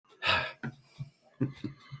I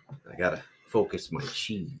gotta focus my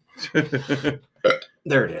chi.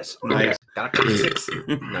 There it is. Nice. Got a 6.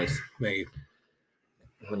 Nice. Mate.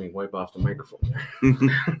 Let me wipe off the microphone there.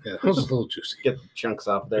 Yeah, that was a little juicy. Get the chunks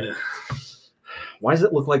off there. Yeah. Why does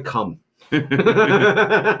it look like cum?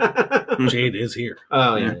 Jade is here.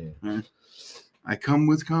 Oh, yeah. I come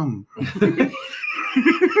with cum.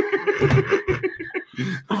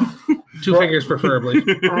 2 fingers preferably.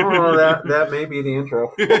 Oh, that may be the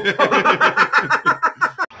intro.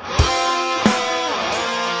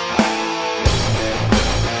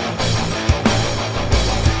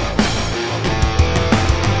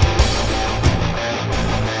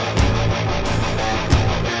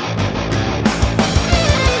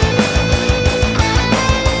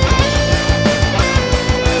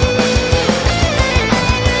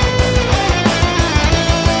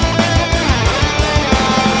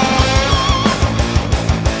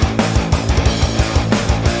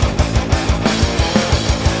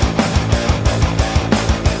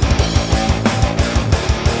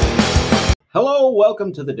 Hello,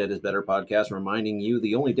 welcome to the Dead is Better podcast, reminding you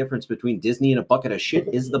the only difference between Disney and a bucket of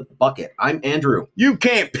shit is the bucket. I'm Andrew. You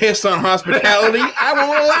can't piss on hospitality. I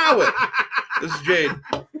won't allow it. This is Jade.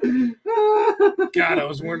 God, I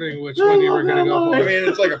was wondering which one you were going to go for. I mean,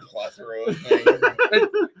 it's like a plethora of things.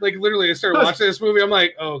 Like, literally, I started watching this movie. I'm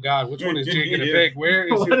like, oh, God, which one is Jade going to pick?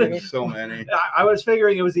 Where is he going to So many. I was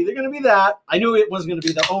figuring it was either going to be that. I knew it was going to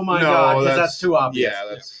be the, oh my God, because that's too obvious. Yeah,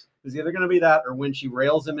 that's... It was either going to be that or when she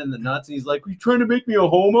rails him in the nuts and he's like, are you trying to make me a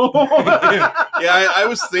homo? I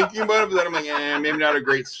was thinking about it, but then I'm like, maybe not a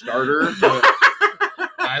great starter. But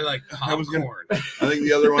I like popcorn. I think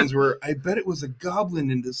the other ones were, I bet it was a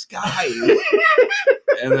goblin in disguise.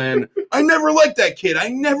 And then, I never liked that kid. I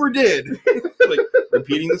never did. Like,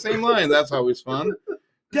 repeating the same line. That's always fun.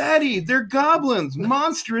 Daddy, they're goblins.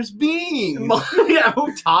 Monstrous beings. Yeah,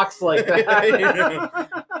 who talks like that?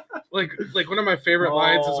 Like one of my favorite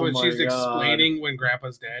lines is when she's explaining when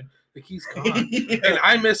Grandpa's dead. Like, he's gone. And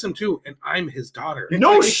I miss him too, and I'm his daughter.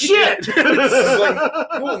 No like, shit! It's like,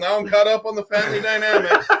 cool, now I'm caught up on the family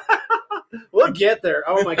dynamics. We'll get there.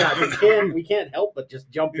 Oh my God, we can't help but just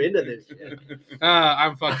jump into this shit.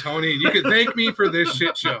 I'm Fuck Tony, and you can thank me for this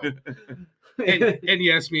shit show. And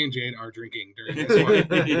yes, me and Jade are drinking during this one.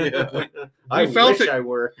 Yeah. I wish I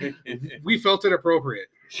were. We felt it appropriate.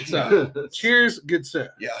 So, cheers, good stuff.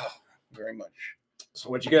 Yeah, very much. So,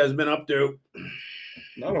 what you guys been up to?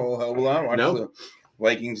 Not a whole hell of a lot. Watched the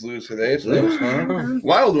Vikings lose today, so that was fun.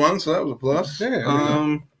 Wild one, so that was a plus.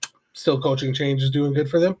 Yeah, still coaching change is doing good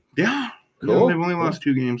for them. Yeah. Cool. Yeah, they've only lost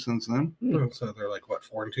 2 games since then. So they're like, what,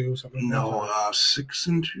 4-2 or something? No,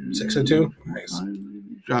 6-2. 6-2? Nice.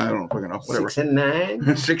 I don't know if I can know. Whatever. 6-9.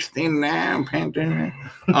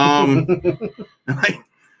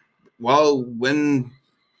 16-9. When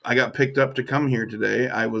I got picked up to come here today,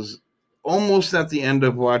 I was almost at the end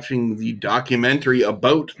of watching the documentary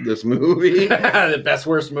about this movie. The best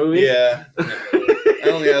worst movie? Yeah. I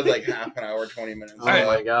only had like half an hour, 20 minutes. Oh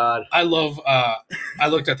my God. I love, I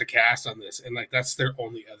looked at the cast on this, and like, that's their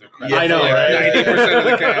only other credit. I know, like, right? 90% of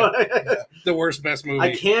the cast. The worst, best movie.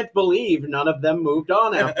 I can't believe none of them moved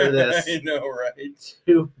on after this. I know, right?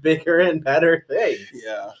 To bigger and better things.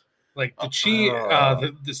 Yeah. Like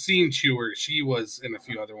the the scene chewer, she was in a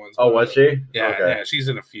few other ones. Oh, was she? Yeah, okay. Yeah, she's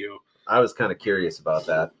in a few. I was kind of curious about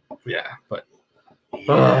that. Yeah, but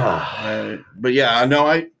but yeah, no,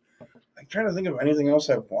 I'm trying to think of anything else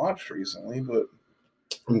I've watched recently, but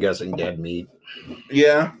I'm guessing Dead Meat.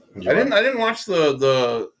 Yeah, I didn't watch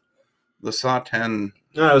the Saw 10.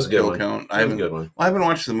 No, that was a good one. Count. That was a good one. I haven't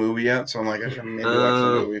watched the movie yet, so I'm like, I should maybe watch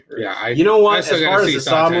the movie first. Yeah, you know what? As far as the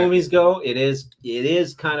Saw 10 movies go, it is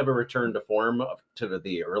kind of a return to form to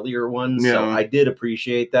the earlier ones. Yeah. So I did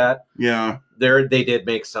appreciate that. Yeah, they did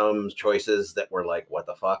make some choices that were like, what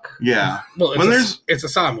the fuck? Yeah. Well, it's a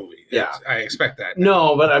Saw movie. Yeah, I expect that.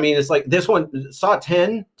 No, but I mean, it's like this one. Saw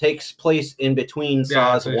 10 takes place in between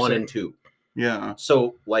Saws 1 and 2. Yeah.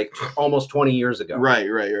 So like almost 20 years ago.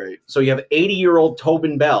 Right. So you have 80-year-old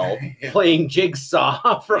Tobin Bell playing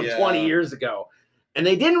Jigsaw from 20 years ago. And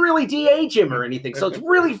they didn't really DH him or anything. So it's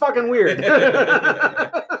really fucking weird.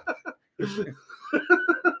 Yeah,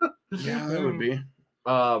 that would be.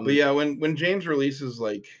 But yeah, when James releases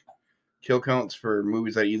like kill counts for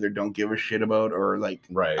movies I either don't give a shit about or like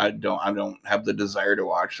I don't have the desire to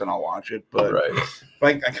watch, then I'll watch it. But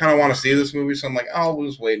like I kind of want to see this movie, so I'm like, I'll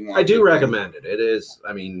just wait and watch it. I do recommend it. It is,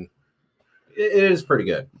 I mean, it is pretty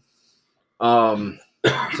good.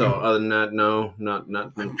 So other than that, no, not.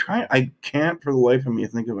 I'm trying. I can't for the life of me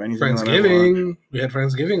think of anything. Friendsgiving. We had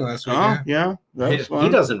Friendsgiving last week. Oh, yeah. That was fun. He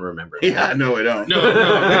doesn't remember that. Yeah, no, I don't. No,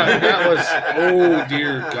 that was, oh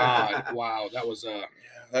dear God. Wow, that was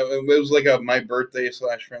it was like my birthday /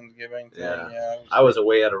 Friendsgiving thing. Yeah. I was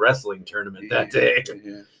away at a wrestling tournament that day.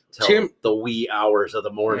 Yeah. Till the wee hours of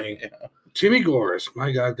the morning. Yeah. Timmy Gores, my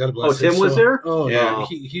God, God bless him. Oh, Tim was there? Oh, yeah.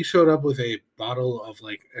 He showed up with a bottle of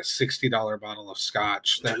like a $60 bottle of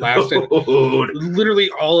scotch that lasted literally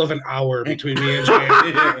all of an hour between me and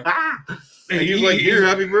James. And he's like, "Here,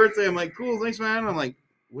 happy birthday." I'm like, "Cool, thanks, man." I'm like,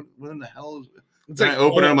 "What in the hell is it?" It's like, I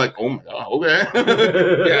open it, I'm like, "Oh my God, okay."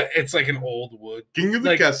 Yeah, it's like an old wood. King of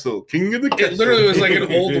the Castle. King of the Castle. It literally was like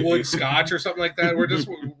an old wood scotch or something like that. We're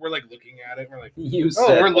like looking at it. We're like,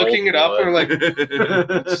 we're looking it up. And we're like,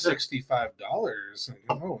 it's $65.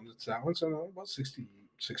 Oh, it's that one. So about 60,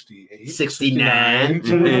 68, 69. And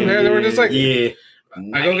we're just like, yeah.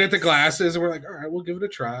 I go get the glasses and we're like, all right, we'll give it a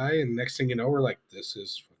try. And next thing you know, we're like, this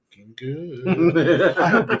is good. I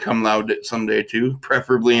hope to come loud someday too,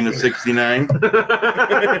 preferably in a 69.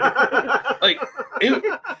 Like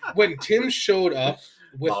when Tim showed up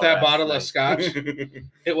with that bottle of scotch,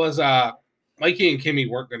 it was Mikey and Kimmy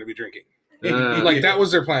weren't going to be drinking. That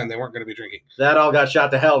was their plan. They weren't going to be drinking. That all got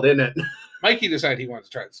shot to hell, didn't it? Mikey decided he wanted to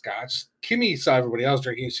try the scotch. Kimmy saw everybody else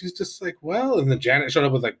drinking. She's just like, well, and then Janet showed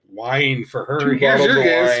up with like wine for her. 2 bottles of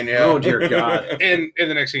wine, yeah. Oh dear God! and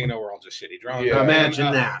the next thing you know, we're all just shitty drunk. Yeah.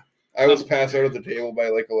 Imagine that. I was passed out at the table by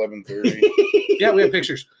like 11:30. Yeah, we have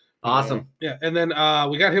pictures. Awesome. Yeah, and then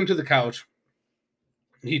we got him to the couch.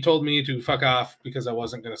 He told me to fuck off because I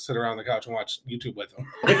wasn't going to sit around the couch and watch YouTube with him.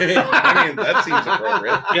 I mean, that seems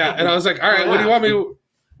appropriate. Yeah, and I was like, all right, what do you want me to,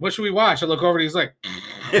 what should we watch? I look over and he's like,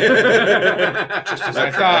 just as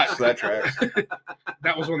I thought. That tracks.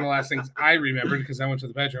 That was one of the last things I remembered because I went to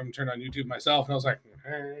the bedroom and turned on YouTube myself, and I was like,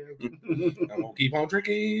 hey, I'm going to keep on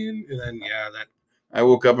drinking. And then, that. I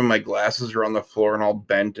woke up and my glasses are on the floor and all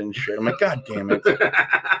bent and shit. I'm like, God damn it.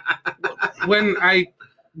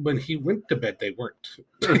 When he went to bed, they weren't.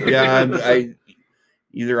 Yeah,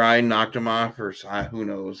 either I knocked him off or who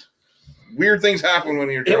knows. Weird things happen when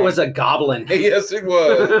you're drunk. It was a goblin. Yes, it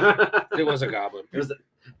was. It was a goblin. It was a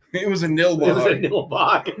nilbog. It was a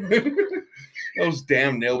nilbog. Those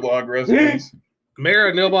damn nilbog residents. Mayor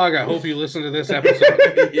of Nilbog, I hope you listen to this episode.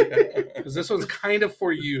 Because this one's kind of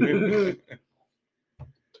for you.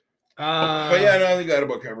 But yeah, no, I think that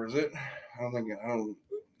about covers it. I don't think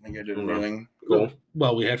I did anything. Cool.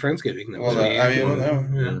 Well, we had Friendsgiving.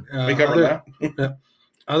 We covered that.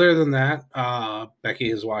 Other than that, Becky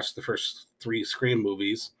has watched the first 3 Scream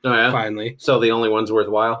movies. Oh, yeah? Finally. So the only one's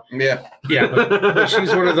worthwhile? Yeah. Yeah, but she's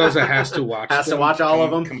one of those that has to watch to watch all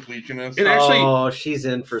of them? Completionist. And actually, she's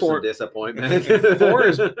in for some disappointment. 4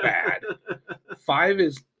 is bad. 5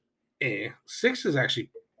 is 6 is actually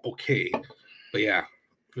okay. But yeah,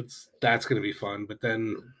 that's going to be fun. But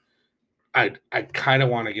then I kind of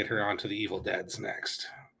want to get her onto the Evil Deads next.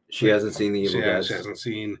 She hasn't seen the Evil Deads. She hasn't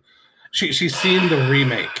seen... She's seen the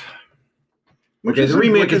remake. Okay, the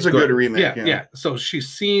remake is a good remake. Yeah. So she's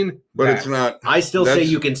seen, but it's not. I still say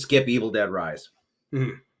you can skip Evil Dead Rise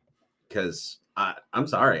because I'm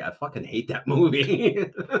sorry, I fucking hate that movie.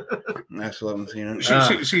 I still haven't seen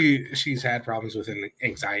it. She's had problems with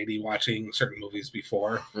anxiety watching certain movies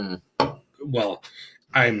before. Well,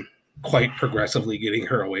 I'm quite progressively getting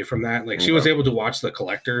her away from that. Like she was able to watch The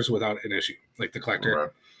Collectors without an issue, like The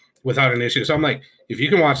Collector. Without an issue. So I'm like, if you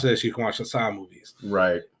can watch this, you can watch the Saw movies.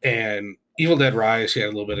 Right. And Evil Dead Rise, she had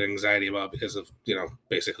a little bit of anxiety about because of,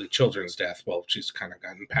 basically children's death. Well, she's kind of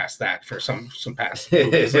gotten past that for some past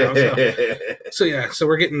movies now. So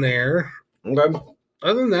we're getting there. Okay.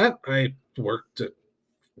 Other than that, I worked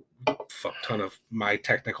a fuck ton of my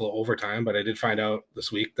technical overtime, but I did find out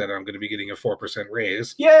this week that I'm going to be getting a 4%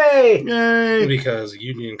 raise. Yay! Because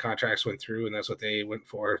union contracts went through, and that's what they went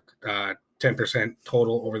for. 10%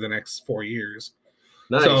 total over the next 4 years.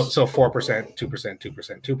 Nice. So 4%, 2%,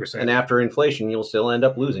 2%, 2%. And after inflation, you'll still end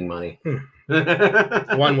up losing money.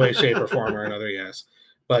 One way, shape, or form or another, yes.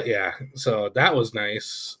 But yeah, so that was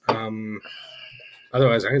nice.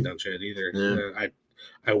 Otherwise, I ain't done shit either. Yeah.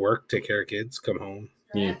 I work, take care of kids, come home.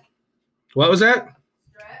 Yeah. What was that?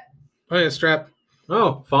 Strap. Oh yeah, strap.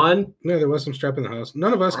 Oh, fun. Yeah, there was some strap in the house.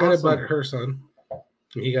 None of us got it, but her son.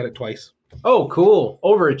 He got it twice. Oh, cool.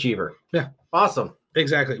 Overachiever. Yeah. Awesome.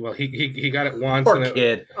 Exactly. Well, he got it once. Poor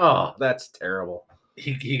kid. Oh, that's terrible.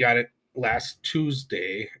 He got it last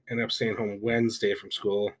Tuesday, ended up staying home Wednesday from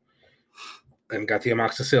school, and got the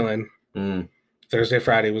amoxicillin. Thursday,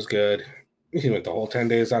 Friday was good. He went the whole 10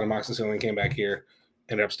 days on amoxicillin, came back here,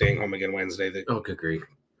 ended up staying home again Wednesday. Oh, good grief.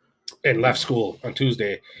 and left school on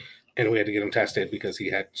Tuesday, and we had to get him tested because he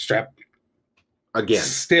had strep. Again.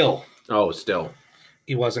 Still. Oh, still.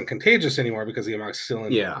 He wasn't contagious anymore because the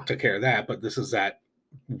amoxicillin took care of that, but this is that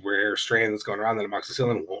rare strain that's going around that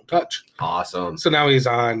amoxicillin won't touch. Awesome. So now he's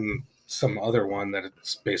on some other one that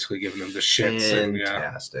it's basically giving him the shits.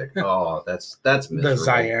 Fantastic. Oh, that's miserable. The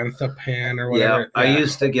Xanthopin or whatever. Yeah, I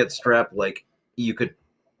used to get strep, like, you could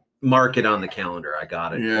mark it on the calendar. I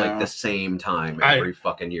got it like the same time every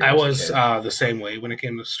fucking year. I was the same way when it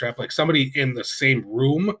came to strep. Like somebody in the same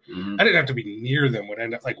room, I didn't have to be near them, would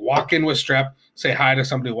end up like walk in with strep, say hi to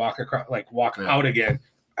somebody, walk across, like walk out again.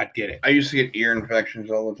 I'd get it. I used to get ear infections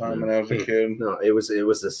all the time when I was a kid. No, it was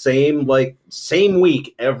the same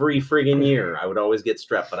week every friggin' year. I would always get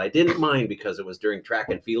strep, but I didn't mind because it was during track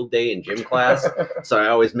and field day in gym class, so I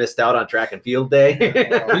always missed out on track and field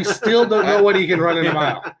day. We still don't know what he can run in a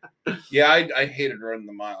mile. Yeah, I hated running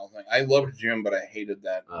the mile thing. I loved gym, but I hated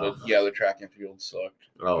that. The track and field sucked.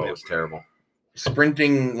 Oh, it was terrible.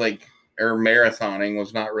 Sprinting, or marathoning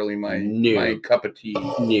was not really my cup of tea.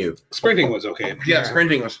 Sprinting was okay. Yeah,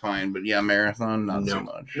 sprinting was fine, but marathon not so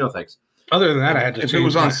much. No thanks. Other than that, I had to. If it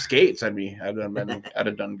was on skates, I'd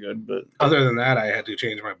have done good. But other than that, I had to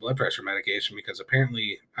change my blood pressure medication because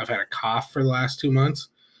apparently I've had a cough for the last 2 months,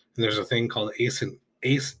 and there's a thing called ACE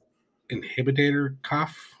inhibitor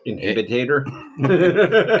cough. Inhibitor?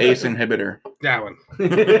 ACE inhibitor. That one.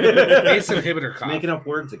 ACE inhibitor cough. Making up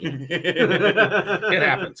words again. It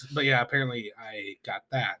happens. But yeah, apparently I got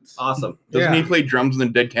that. Awesome. Doesn't he play drums in the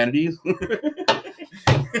Dead Kennedys?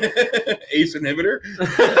 Ace inhibitor?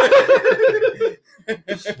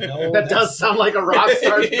 No, that does sound like a rock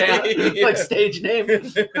star's band, like stage name. Ace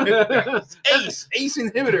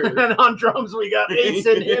inhibitor. And on drums we got Ace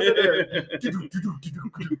inhibitor.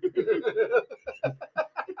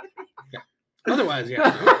 Otherwise,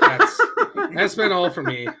 that's been all for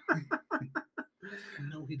me.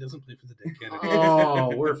 No, he doesn't play for the Dead Kennedys.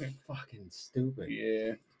 Oh, we're fucking stupid.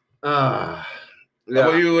 Yeah. How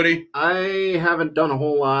about you, Woody? I haven't done a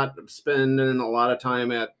whole lot. I'm spending a lot of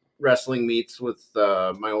time at wrestling meets with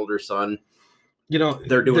my older son.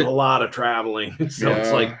 They're doing a lot of traveling. So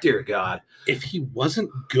it's like, dear God. If he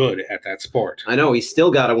wasn't good at that sport. I know, he's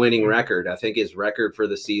still got a winning record. I think his record for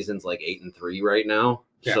the season's like 8-3 right now.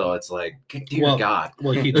 Yeah. So it's like, dear God.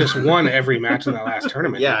 Well, he just won every match in that last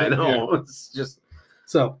tournament. Yeah, I know. Yeah. It's just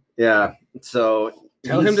so. Yeah. So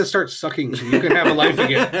tell him to start sucking so you can have a life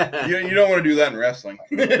again. You don't want to do that in wrestling.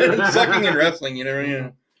 Sucking in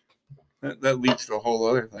wrestling, that leads to a whole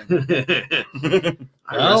other thing.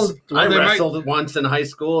 I wrestled once in high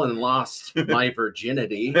school and lost my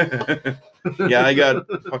virginity. Yeah, I got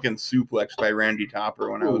fucking suplexed by Randy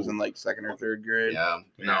Topper when I was in second or third grade. Yeah,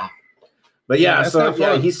 no. But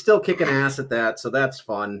he's still kicking ass at that, so that's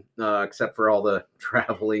fun, except for all the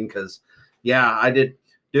traveling, because, I did,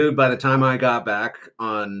 dude, by the time I got back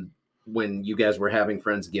on when you guys were having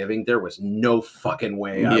Friendsgiving, there was no fucking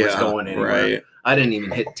way I was going anywhere. Right. I didn't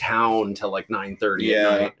even hit town till 9:30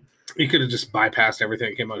 at night. You could have just bypassed everything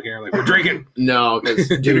and came out here we're drinking. No, because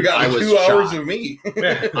dude, I was 2 hours of me.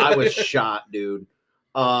 I was shot, dude.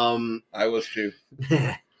 I was too.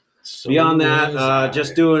 So beyond that,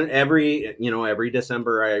 just doing every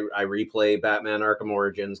December I replay Batman Arkham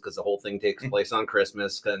Origins because the whole thing takes place on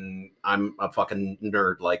Christmas, and I'm a fucking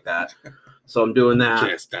nerd like that. So I'm doing that.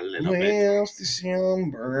 Just a little bit.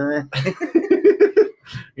 December.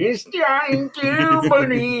 It's time to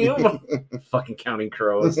believe. Fucking Counting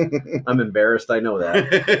Crows. I'm embarrassed. I know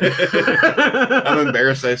that. I'm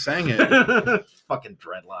embarrassed I sang it. Fucking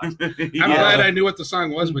dreadlocks. I'm glad I knew what the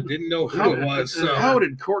song was, but didn't know who it was. So. How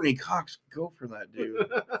did Courtney Cox go for that dude?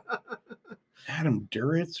 Adam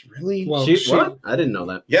Duritz, really? Well, what? I didn't know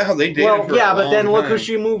that. Yeah, they did. Well, but then look who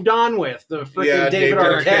she moved on with. The freaking David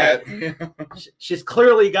Arquette. She's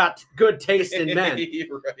clearly got good taste in men.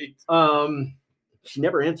 Right. She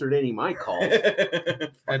never answered any of my calls.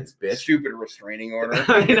 That's bitch. Stupid restraining order.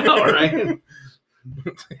 I know, right?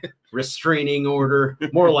 Restraining order.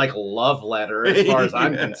 More like love letter as far as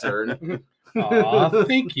I'm concerned. Aw,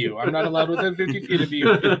 thank you. I'm not allowed within 50 feet of you.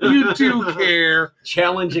 You do care.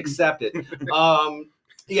 Challenge accepted.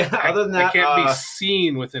 Other than that, I can't be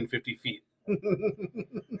seen within 50 feet.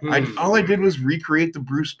 All I did was recreate the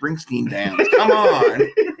Bruce Springsteen dance. Come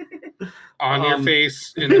on. On your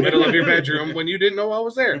face in the middle of your bedroom when you didn't know I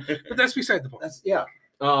was there. But that's beside the point.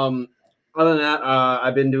 Other than that,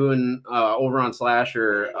 I've been doing over on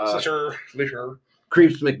Slasher.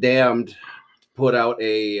 Creeps McDamned put out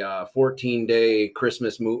a 14-day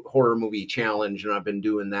Christmas horror movie challenge, and I've been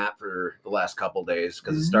doing that for the last couple days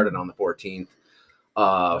because it started on the 14th.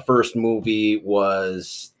 First movie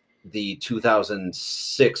was the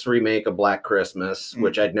 2006 remake of Black Christmas,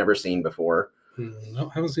 which I'd never seen before. No,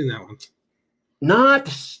 I haven't seen that one. Not.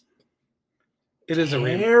 It is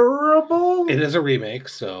terrible. It is a remake,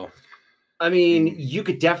 so. I mean, you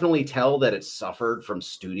could definitely tell that it suffered from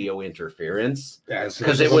studio interference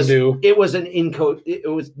because it was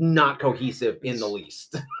not cohesive in the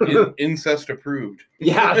least. Incest approved.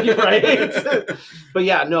 Yeah, right. But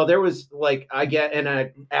yeah, no, there was like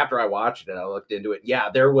after I watched it, I looked into it. Yeah,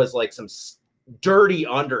 there was like some dirty,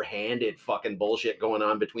 underhanded fucking bullshit going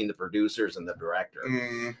on between the producers and the director.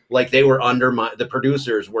 Like they were the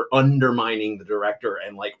producers were undermining the director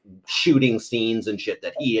and like shooting scenes and shit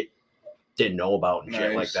that he didn't know about and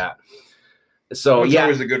shit like that. So it's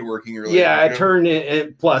always a good working relationship. Yeah, it turned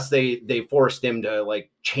in. Plus, they forced him to like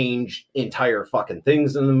change entire fucking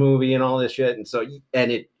things in the movie and all this shit, and so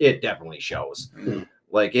it definitely shows.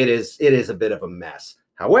 Like it is a bit of a mess.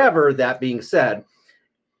 However, that being said,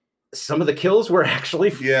 some of the kills were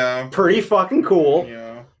actually pretty fucking cool.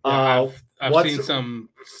 Yeah, I've seen some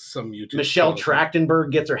YouTube. Michelle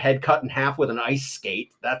Trachtenberg gets her head cut in half with an ice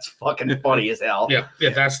skate. That's fucking funny as hell. Yeah,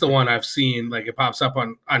 that's the one I've seen. Like it pops up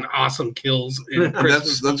on Awesome Kills.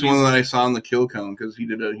 That's one that I saw on the kill count because he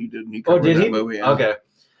covered that movie. Yeah. Okay.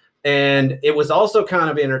 And it was also kind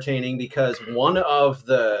of entertaining because one of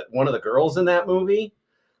the girls in that movie,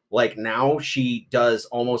 like now she does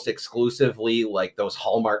almost exclusively like those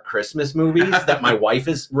Hallmark Christmas movies that my wife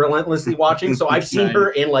is relentlessly watching. So I've seen her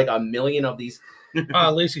in like a million of these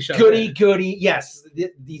Lacey Chabert. goody, yes,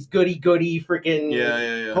 these goody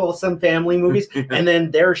freaking wholesome family movies. And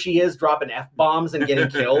then there she is dropping F-bombs and getting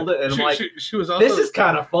killed. And I'm like, she was also, this is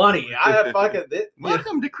kind of funny.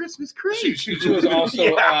 Welcome to Christmas Creek. She was also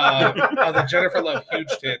the Jennifer Love Huge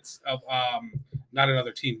Tits of Not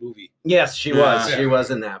Another Teen Movie. Yes, she was. Yeah. She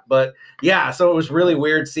was in that. But yeah, so it was really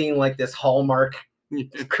weird seeing like this Hallmark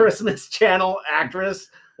Christmas Channel actress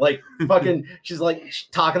like fucking she's like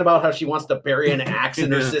talking about how she wants to bury an axe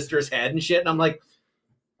in her sister's head and shit. And I'm like,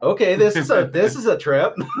 okay, this is a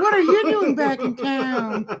trip. What are you doing back in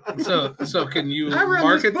town? So can you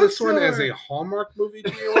market this one as a Hallmark movie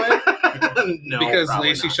to your wife? No, because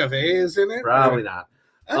Lacey Chabert is in it? Probably not.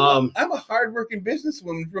 I'm a hardworking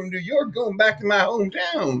businesswoman from New York going back to my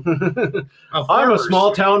hometown. I'm a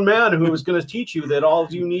small town man who is going to teach you that all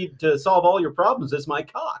you need to solve all your problems is my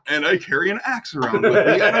cock. And I carry an axe around with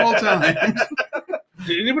me at all times.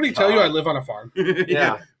 Did anybody tell you I live on a farm?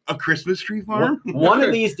 Yeah. A Christmas tree farm? One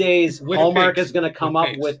of these days, Hallmark is going to come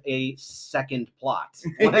up with a second plot.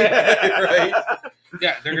 Right?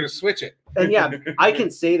 Yeah, they're going to switch it. And yeah, I can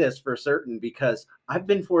say this for certain because I've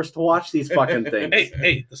been forced to watch these fucking things.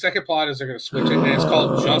 Hey, the second plot is they're going to switch it, and it's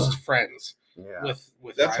called Just Friends. Yeah.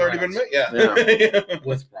 With that's Ryan already Reynolds. been made. Yeah.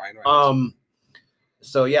 With Ryan Reynolds.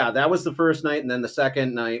 So yeah, that was the first night, and then the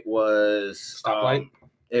second night was Stoplight.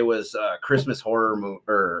 It was Christmas horror movie,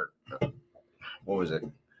 or what was it?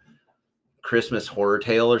 Christmas Horror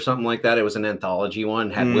Tale or something like that. It was an anthology one.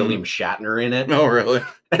 Had William Shatner in it. Oh, really?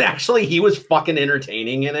 And actually, he was fucking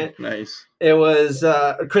entertaining in it. Nice. It was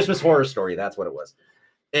a Christmas Horror Story. That's what it was.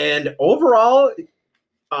 And overall,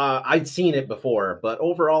 I'd seen it before, but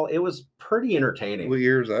overall, it was pretty entertaining. What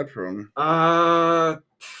year is that from? I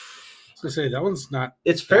was going to say, that one's not...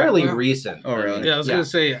 It's fairly recent. Oh, really? Yeah, I was going to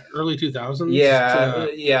say early 2000s.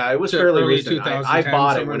 Yeah, it was fairly recent. I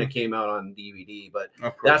bought it when somewhere. it came out on DVD, but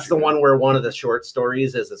that's the one where one of the short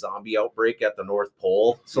stories is a zombie outbreak at the North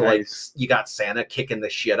Pole. So, like, you got Santa kicking the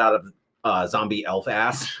shit out of zombie elf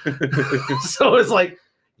ass. So it's like,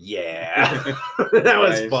 yeah, that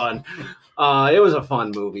was fun. It was a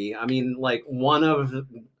fun movie. I mean, like,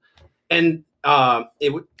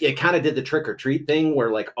 it kind of did the trick or treat thing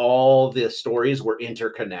where like all the stories were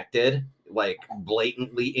interconnected, like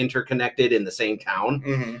blatantly interconnected in the same town.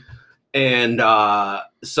 Mm-hmm. And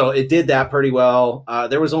so it did that pretty well.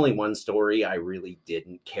 There was only one story I really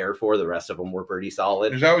didn't care for. The rest of them were pretty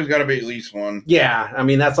solid. There's always got to be at least one. Yeah. I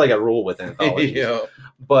mean, that's like a rule with anthologies. Yeah.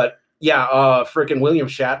 But yeah, freaking William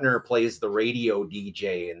Shatner plays the radio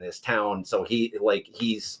DJ in this town. So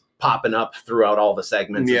he's popping up throughout all the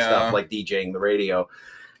segments and stuff, like DJing the radio.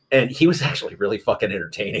 And he was actually really fucking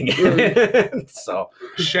entertaining. So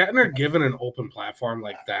Shatner given an open platform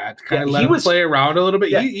like that, kind of let him play around a little bit.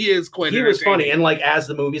 Yeah, he is quite entertaining. He was funny. And like as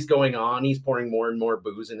the movie's going on, he's pouring more and more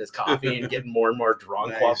booze in his coffee and getting more and more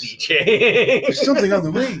drunk while DJing. There's something on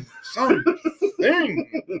the way.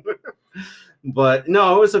 Something. But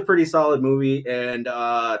no, it was a pretty solid movie. And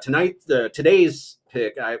today's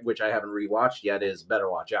pick, which I haven't rewatched yet, is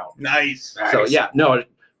Better Watch Out. Nice. So yeah, no,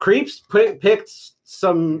 Creeps picked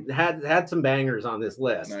some had some bangers on this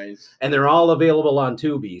list. Nice. And they're all available on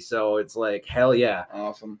Tubi, so it's like hell yeah.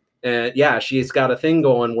 Awesome. And yeah, she's got a thing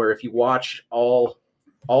going where if you watch all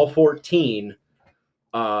 14,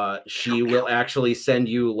 she will actually send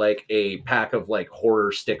you like a pack of like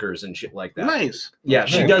horror stickers and shit like that. Nice. Yeah,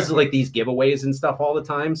 she does like these giveaways and stuff all the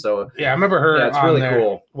time. So yeah, I remember her. Yeah, it's really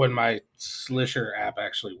cool. When my Slisher app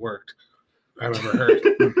actually worked. I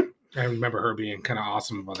remember her being kind of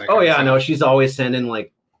awesome about that. Oh yeah, no, she's always sending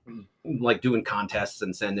like doing contests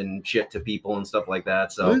and sending shit to people and stuff like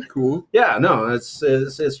that. So that's cool. Yeah, no, it's a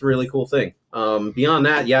really cool thing. Beyond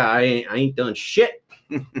that, yeah, I ain't done shit.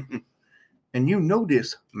 And you know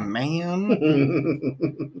this,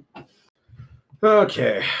 man.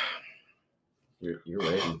 Okay. You're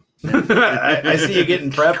waiting. I see you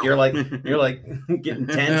getting prepped. You're like getting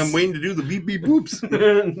tense. I'm waiting to do the beep beep boops.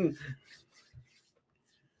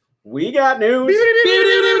 We got news.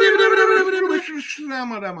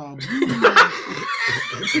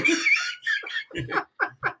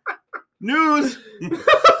 News.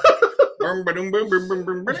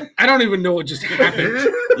 I don't even know what just happened.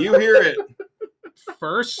 You hear it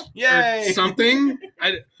first. Yay. Something.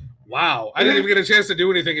 Wow. I didn't even get a chance to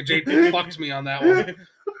do anything, and Jake fucked me on that one.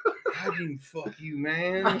 I didn't fuck you,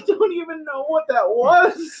 man. I don't even know what that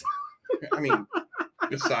was. I mean,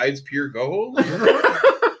 besides pure gold?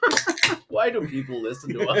 Why do people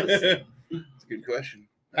listen to us? It's a good question.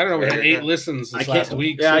 I don't know. We had 8 listens this last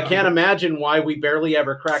week. Yeah, so. I can't imagine why we barely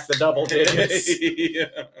ever crack the double digits. Yeah.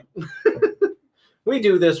 We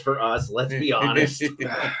do this for us. Let's be honest.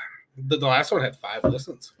 The last one had 5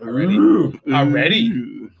 listens already.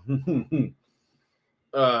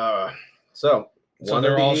 So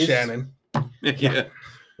they're all Shannon. Yeah.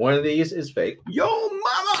 One of these is fake. Yo,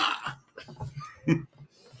 mama.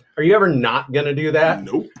 Are you ever not gonna do that?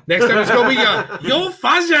 Nope. Next time it's gonna be Yo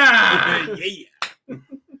Faja. Yeah.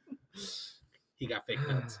 He got fake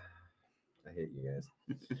nuts. I hate you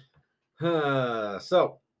guys.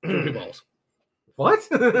 So droopy balls. What?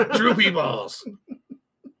 Droopy balls.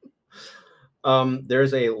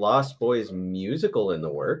 There's a Lost Boys musical in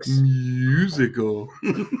the works. Musical.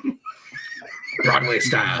 Broadway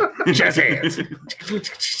style. Jazz hands.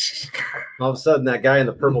 All of a sudden, that guy in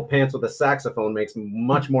the purple pants with a saxophone makes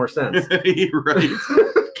much more sense. Right.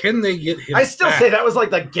 Can they get him I still back? say that was like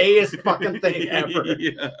the gayest fucking thing ever.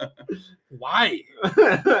 Yeah. Why?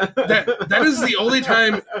 That is the only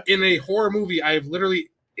time in a horror movie I've literally,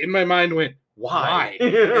 in my mind, went, why?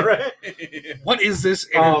 Right? What is this?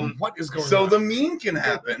 And what is going on? So the meme can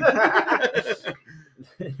happen.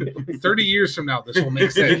 30 years from now, this will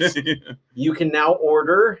make sense. You can now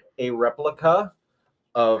order a replica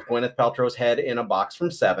of Gwyneth Paltrow's head in a box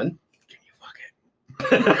from 7. Can you fuck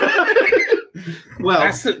it? Well,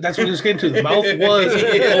 that's what he was getting to. The mouth was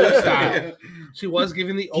the old style. She was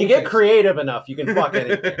giving the old. You get creative enough, you can fuck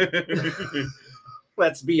anything.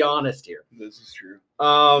 Let's be honest here. This is true.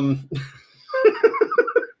 I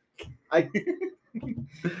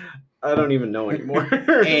don't even know anymore.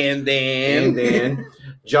 And then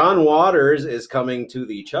John Waters is coming to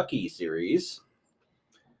the Chucky series.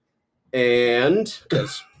 And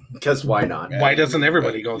because why not? Why doesn't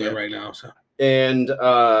everybody go there right now? So. And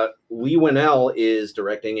Lee Winnell is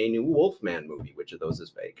directing a new Wolfman movie. Which of those is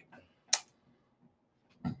fake?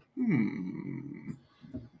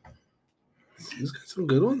 He's got some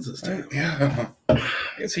good ones this time. Yeah.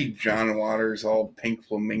 I see John Waters all pink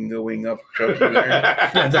flamingoing up Chucky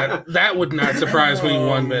there. that would not surprise me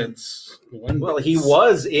one bit. Well, he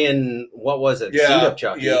was in, what was it? Yeah. Seed of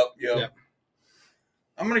Chucky. Yep.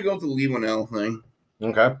 I'm going to go with the Lee Winnell thing.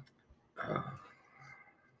 Okay. I'm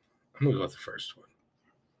going to go with the first one.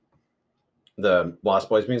 The Lost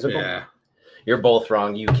Boys musical? Yeah. You're both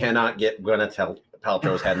wrong. You cannot get Gwyneth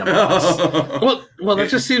Paltrow's head in a box. well, that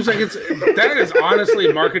just seems like that is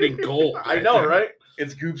honestly marketing gold. I know, right?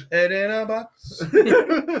 It's Goop's head in a box.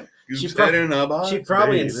 Goop's head in a box. She'd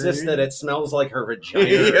probably insist that it smells like her vagina.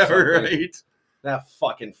 Yeah, right. That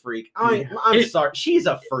fucking freak. I'm sorry. She's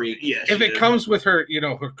a freak. Yeah, if it comes with her,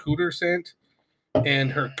 her cooter scent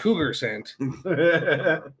and her cougar scent,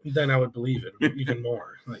 then I would believe it even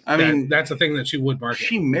more. Like, I mean, that's a thing that she would market.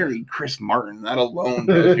 She married Chris Martin. That alone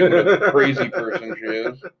tells you what a crazy person she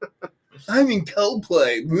is. I'm in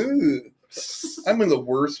Coldplay. Woo. I'm in the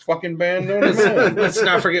worst fucking band known to man. Let's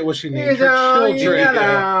not forget what she named her children.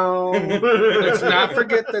 Let's not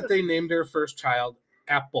forget that they named their first child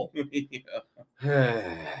Apple.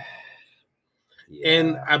 Yeah.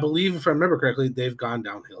 And I believe, if I remember correctly, they've gone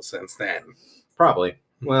downhill since then. Probably.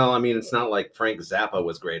 Well, I mean, it's not like Frank Zappa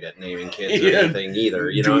was great at naming kids or anything either.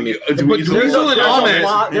 You know, there's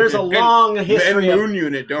a long history of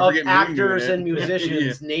actors and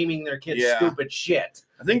musicians naming their kids stupid shit.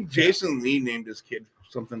 I think Jason Lee named his kid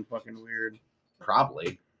something fucking weird.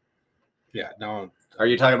 Probably. Yeah, no. Are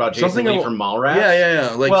you talking about Jason Lee from Mallrats?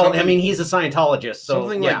 Yeah. Like, well, I mean, he's a Scientologist, so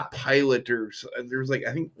something like pilot or there's like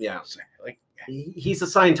I think like he's a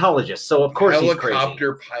Scientologist, so of course he's crazy.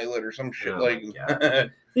 Helicopter pilot or some shit like.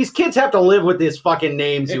 These kids have to live with these fucking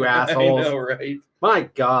names, you assholes. I know, right? My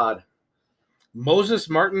God. Moses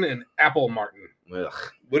Martin and Apple Martin. Ugh.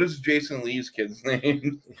 What is Jason Lee's kid's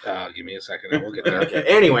name? Give me a second. We'll get there. Okay.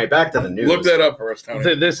 Anyway, back to the news. Look that up for us,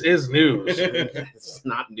 Tony. This is news. It's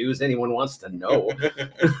not news anyone wants to know.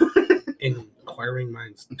 Inquiring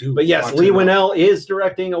minds do. But yes, Lee Winnell is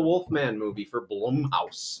directing a Wolfman movie for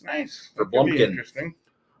Blumhouse. Nice. For Blumkin. Interesting.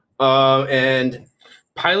 And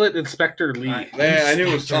Pilot Inspector Lee. I knew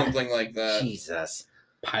it was something like that. Jesus.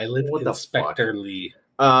 Pilot Inspector Lee.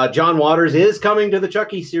 John Waters is coming to the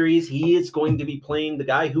Chucky series. He is going to be playing the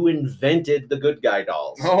guy who invented the good guy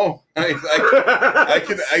dolls. Oh, I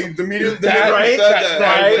immediately right?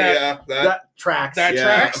 That tracks. That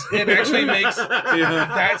tracks. It actually makes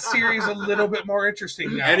that series a little bit more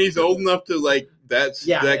interesting now. And he's old enough to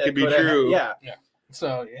that could be true. Yeah.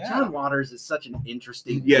 So John Waters is such an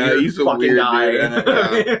interesting, he's a fucking weird guy.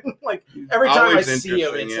 Dude, like every time I see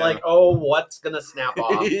him, it's like, oh, what's gonna snap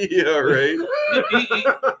off? Yeah, right.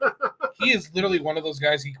 He is literally one of those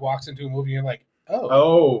guys. He walks into a movie and you're like,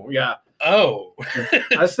 oh, yeah. Oh,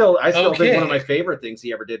 I still think one of my favorite things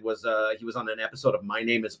he ever did was he was on an episode of My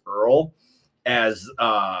Name Is Earl as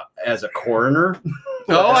a coroner.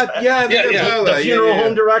 The funeral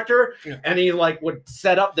home director, and he would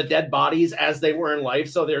set up the dead bodies as they were in life.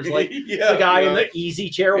 So there's the guy in the easy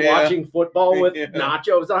chair watching football with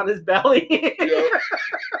nachos on his belly.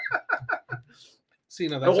 See,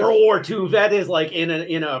 no, the World War II vet is in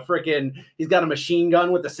a freaking. He's got a machine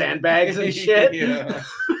gun with the sandbags and shit.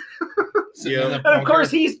 And of course,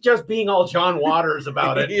 he's just being all John Waters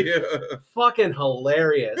about it. Fucking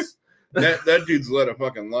hilarious. That dude's led a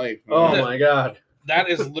fucking life. Man. Oh my God. That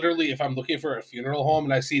is literally, if I'm looking for a funeral home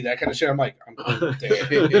and I see that kind of shit, I'm like, I'm going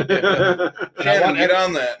Shannon, get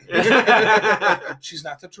on that. She's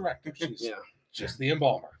not the director. She's just the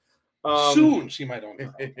embalmer. Soon she might own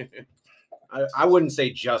her. I wouldn't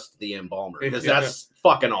say just the embalmer because that's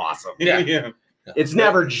fucking awesome. Yeah. It's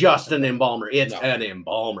never just an embalmer. It's an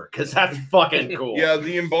embalmer because that's fucking cool. Yeah,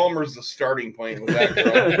 the embalmer is the starting point with that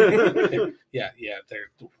girl.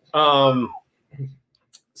 They're.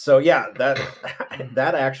 So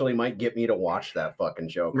that actually might get me to watch that fucking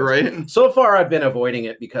show. Right. So far, I've been avoiding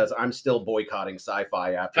it because I'm still boycotting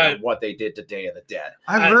sci-fi after what they did to Day of the Dead.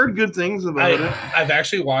 I've heard good things about it. I've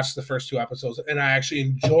actually watched the first 2 episodes and I actually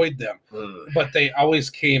enjoyed them, but they always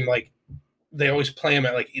came they always play them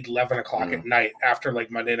at 11 o'clock at night after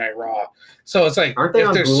Monday Night Raw. So it's aren't they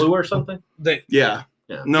on Hulu or something?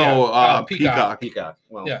 Peacock.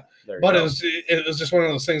 Well, but it was just one of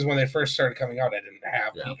those things when they first started coming out. I didn't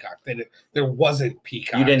have Peacock. There wasn't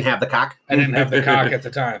Peacock. You didn't have the cock? I didn't have the cock at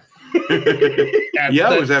the time. You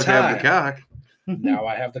always have to have the cock. Now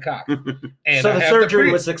I have the cock. And so the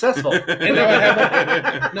surgery was successful. And now I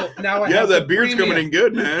have now I have that beard's coming in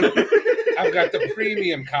good, man. I've got the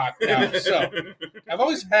premium cock now. So I've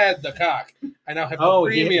always had the cock. I now have the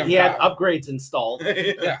premium he cock. Had upgrades installed.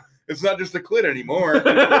 Yeah. It's not just a clit anymore.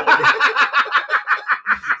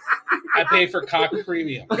 I pay for cock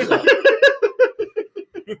premium. So.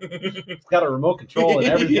 It's got a remote control and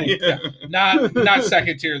everything. Not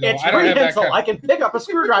second tier though. It's prehensile. I can pick up a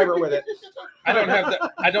screwdriver with it.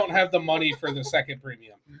 I don't have the money for the second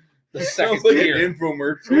premium. The second sounds like tier. an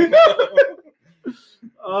infomercial.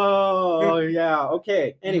 Oh yeah.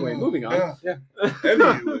 Okay. Anyway, moving on.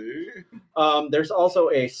 Anyway. There's also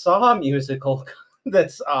a Saw musical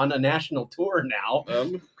that's on a national tour now.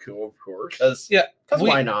 Cool, of course. Because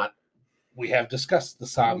why not? We have discussed the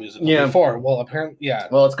Saw musical before. Well, apparently,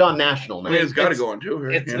 Well, it's gone national now. I mean, it's got to go on tour.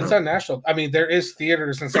 It's on national. I mean, there is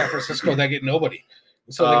theaters in San Francisco that get nobody.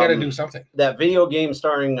 So they got to do something. That video game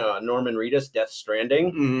starring Norman Reedus, Death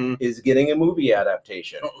Stranding, is getting a movie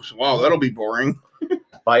adaptation. Oh, wow, that'll be boring.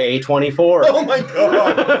 By A24. Oh my god!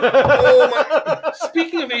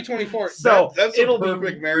 Speaking of A24, so that's a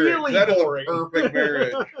perfect marriage. Really that boring. Is a perfect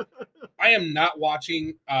marriage. I am not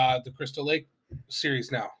watching the Crystal Lake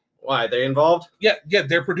series now. Why? They involved? Yeah,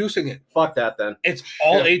 they're producing it. Fuck that then. It's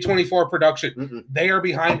all A24 production. They are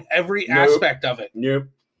behind every aspect of it. Nope.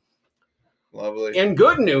 Lovely. In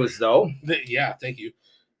good news, though. Thank you.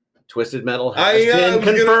 Twisted Metal has been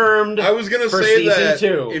confirmed. I was going to say that.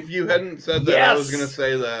 2. If you hadn't said that, I was going to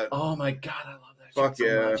say that. Oh my god, I love that show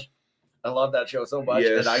so much. I love that show so much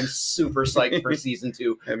that I'm super psyched for season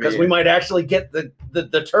 2 because we might actually get the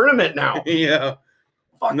tournament now. Yeah.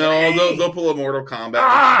 Fucking they'll pull a Mortal Kombat.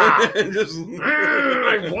 I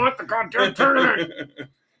want the goddamn tournament.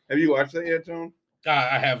 Have you watched that yet, Tone?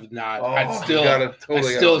 I have not. Oh, I still got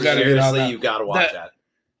to get on that. You got to watch that.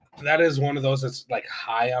 That is one of those that's like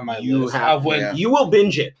high on my list. You will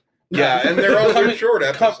binge it. Yeah, and they're all short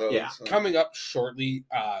episodes. So. Coming up shortly,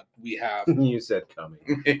 we have. You said coming.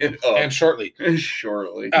 And shortly.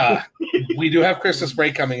 Shortly. We do have Christmas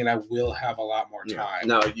break coming, and I will have a lot more time.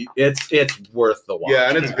 No, it's worth the watch. Yeah,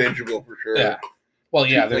 and it's bingeable for sure. Yeah. Well,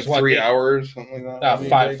 yeah, there's like 3 hours, something like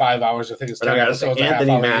that. 5 hours, I think it's 10 episodes.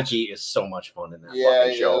 Anthony Mackie is so much fun in that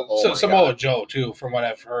fucking show. So Samoa Joe too, from what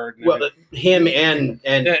I've heard. Well, him and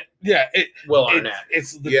Will Arnett.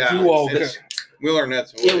 It's the duo. Will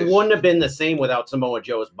Arnett's voice. It wouldn't have been the same without Samoa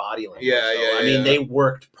Joe's body language. I mean, they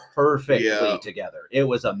worked perfectly together. It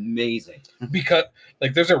was amazing. Because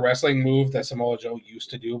there's a wrestling move that Samoa Joe used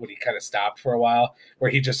to do, but he kind of stopped for a while, where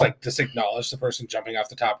he just acknowledged the person jumping off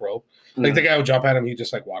the top rope. The guy would jump at him, he'd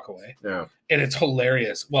just walk away. Yeah. And it's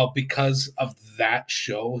hilarious. Well, because of that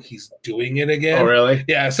show, he's doing it again. Oh, really?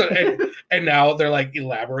 Yeah. So and now they're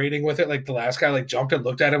elaborating with it. The last guy jumped and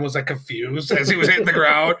looked at him, was confused as he was hitting the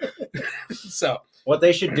ground. So what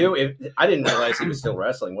they should do, I didn't realize he was still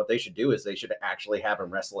wrestling. What they should do is they should actually have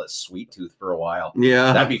him wrestle as Sweet Tooth for a while.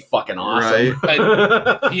 Yeah, that'd be fucking awesome.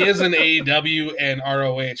 Right. He is in AEW and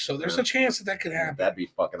ROH, so there's a chance that could happen. That'd be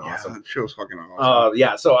fucking awesome. That show's fucking awesome.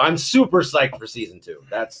 Yeah, so I'm super psyched for season 2.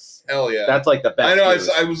 That's hell yeah. That's the best. I know. I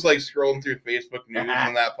was scrolling through Facebook news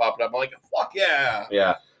and that popped up. I'm like, fuck yeah.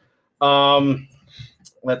 Yeah.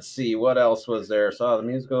 Let's see, what else was there? Saw the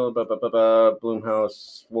musical,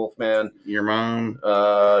 Blumhouse, Wolfman. Your mom.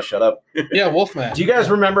 Shut up. Yeah, Wolfman. Do you guys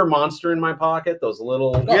remember Monster in My Pocket? Those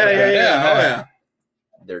little. Yeah.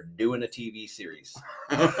 They're doing a TV series,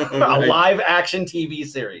 a live action TV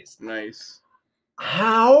series. Nice.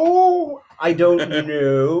 How? I don't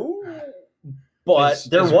know. But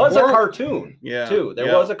there was a cartoon, too.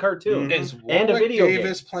 There was a cartoon and a video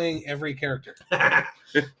game playing every character.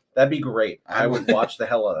 That'd be great. I would watch the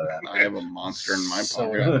hell out of that. I have a monster in my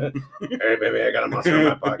pocket. Hey, baby, I got a monster in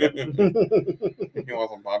my pocket. You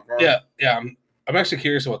want some popcorn? Yeah. I'm actually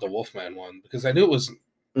curious about the Wolfman one because I knew it was,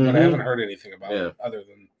 but I haven't heard anything about it other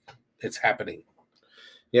than it's happening.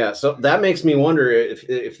 Yeah, so that makes me wonder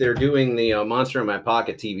if they're doing the Monster in My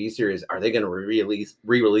Pocket TV series, are they going to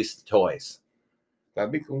re-release the toys?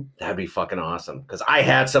 That'd be cool. That'd be fucking awesome. Because I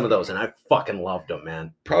had some of those and I fucking loved them,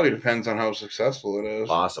 man. Probably depends on how successful it is.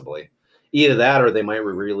 Possibly. Either that or they might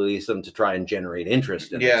re-release them to try and generate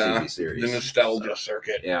interest in the TV series. The nostalgia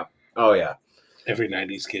circuit. Yeah. Oh, yeah. Every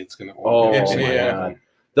 90s kid's going to order it. My God.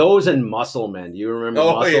 Those and Muscle Men. Do you remember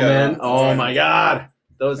Muscle Men? Oh, my God.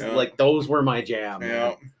 Those were my jam.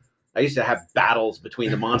 Yeah. I used to have battles between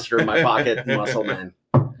the Monster in My Pocket and Muscle Men.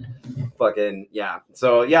 Fucking yeah.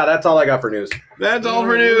 So yeah, that's all I got for news. That's all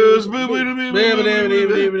for news. That was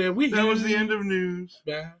the end of news.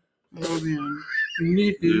 That was the end.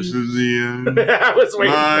 This is the end. I was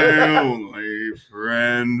waiting my for that. only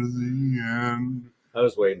friend, the end. I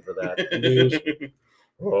was waiting for that. News.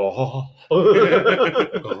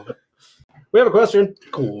 We have a question.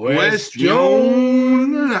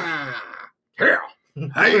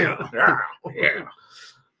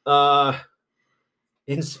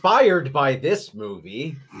 Inspired by this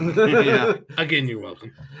movie. Again, you're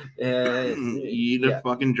welcome. Eat a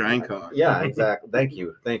fucking giant cock. Yeah, exactly. Thank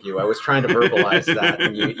you. I was trying to verbalize that,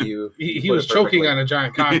 and he was choking on a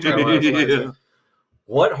giant cocktail.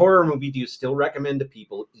 What horror movie do you still recommend to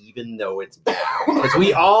people, even though it's bad? Because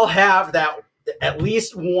we all have that. At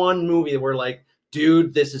least one movie that we're like,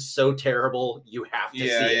 dude, this is so terrible, you have to see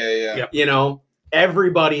it. Yep. You know,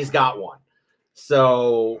 everybody's got one.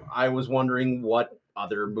 So I was wondering what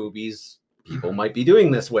other movies people might be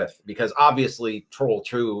doing this with, because obviously Troll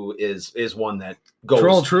True is one that goes.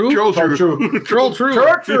 Troll True? Troll True. Troll True.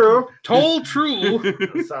 Troll True. Toll True.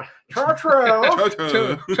 Troll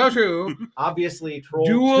True. Troll True. Obviously Troll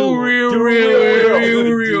Duo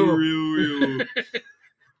 2. Real.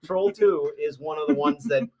 Troll 2 is one of the ones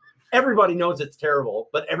that everybody knows it's terrible,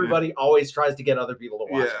 but everybody always tries to get other people to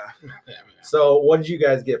watch it. So what did you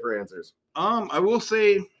guys get for answers? I will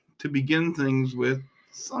say, to begin things with,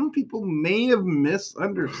 some people may have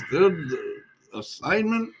misunderstood the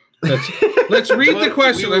assignment. Let's read the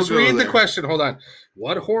question. Let's read the question. Hold on.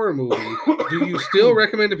 What horror movie do you still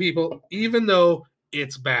recommend to people, even though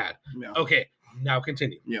it's bad? Yeah. Okay, now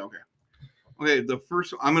continue. Yeah, okay, the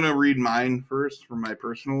first, I'm going to read mine first for my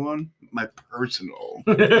personal one. My personal.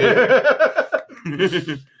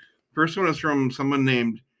 First one is from someone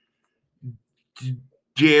named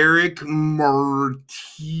Derek Martiel.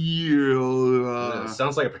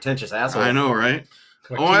 Sounds like a pretentious asshole. I know, right?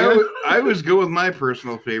 I always go with my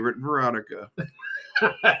personal favorite, Veronica.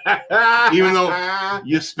 Even though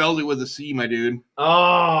you spelled it with a C, my dude.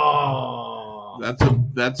 Oh, that's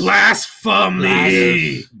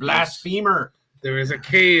blasphemy. Blasphemer. There is a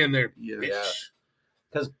K in there. Yeah.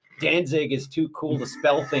 Because Danzig is too cool to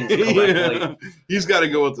spell things correctly. Yeah. He's got to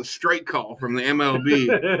go with the strike call from the MLB.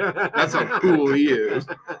 That's how cool he is.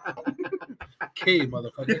 K,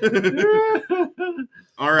 motherfucker.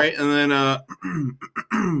 All right, and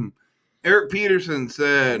then Eric Peterson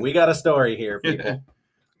said, "We got a story here, people."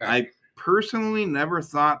 I personally never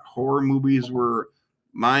thought horror movies were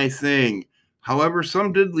my thing. However,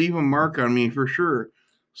 some did leave a mark on me for sure.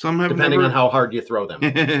 Some have depending on how hard you throw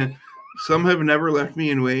them. Some have never left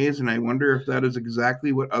me in ways, and I wonder if that is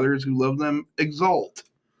exactly what others who love them exalt.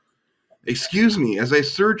 Excuse me, as I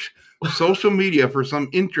search social media for some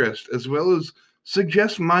interest, as well as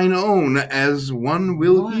suggest mine own, as one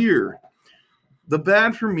will hear. The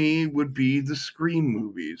bad for me would be the Scream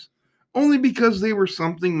movies, only because they were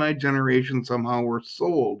something my generation somehow were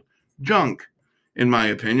sold. Junk, in my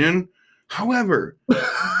opinion. However,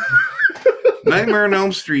 Nightmare on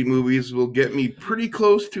Elm Street movies will get me pretty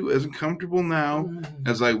close to as comfortable now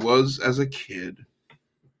as I was as a kid.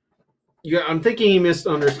 Yeah, I'm thinking he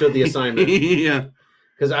misunderstood the assignment. Yeah.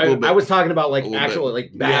 Because I was talking about like actual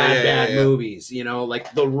like bad movies, you know,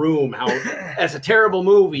 like The Room. How as a terrible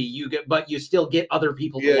movie but you still get other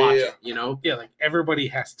people to watch it, you know. Yeah, like everybody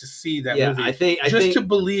has to see that movie. I think to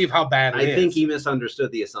believe how bad it is. I think he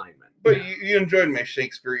misunderstood the assignment. But you enjoyed my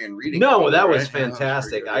Shakespearean reading. No, that was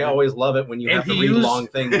fantastic. I always love it when you have to read long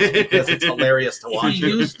things because it's hilarious to watch. He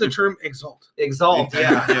used the term exalt. Exalt,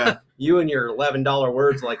 yeah. You and your $11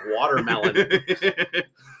 words like watermelon.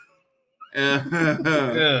 And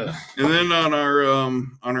then on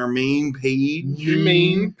our main page,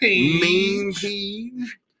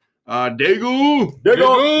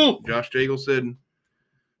 Daigle, Josh Daigle said,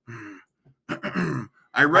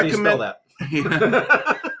 I recommend that.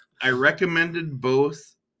 I recommended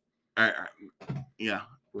both.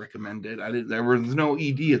 Recommended. There was no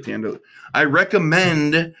ED at the end of it. I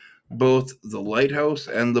recommend both The Lighthouse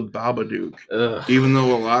and The Babadook. Ugh. Even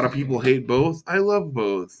though a lot of people hate both, I love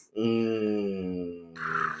both. Daigle,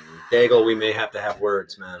 we may have to have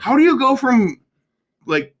words, man. How do you go from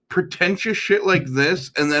like pretentious shit like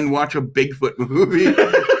this and then watch a Bigfoot movie?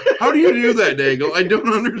 How do you do that, Daigle? I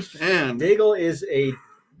don't understand. Daigle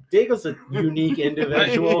Daigle's a unique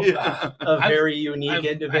individual, a very unique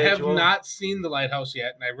individual. I have not seen The Lighthouse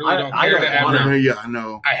yet, and I really don't care to ever. Yeah, I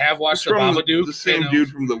know. I have watched The Babadook. The same dude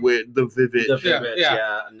from the Vivid.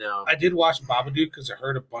 No. I did watch Babadook because I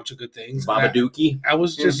heard a bunch of good things. Babadookie. I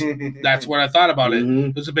was just, that's what I thought about it.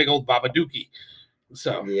 It was a big old Babadookie.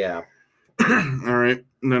 So. Yeah. All right.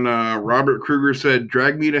 And then Robert Kruger said,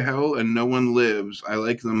 Drag Me to Hell and No One Lives. I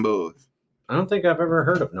like them both. I don't think I've ever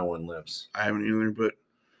heard of No One Lives. I haven't either, but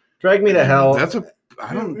Drag Me to Hell.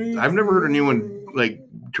 I've never heard anyone like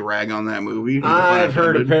drag on that movie. I've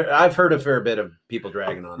heard a fair bit of people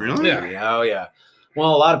dragging on. Really? Yeah. Oh yeah.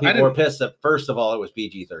 Well, a lot of people were pissed that first of all it was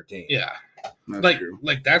PG-13. Yeah. That's true.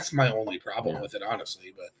 Like that's my only problem with it,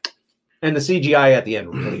 honestly. But and the CGI at the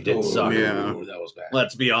end really did suck. Yeah. Ooh, that was bad.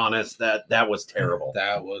 Let's be honest, that was terrible.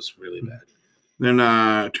 That was really bad. Then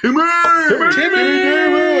Timmy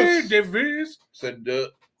Davis said duh.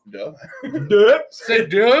 Said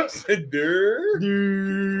duh.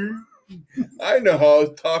 I know how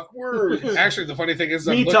to talk words. Actually, the funny thing is,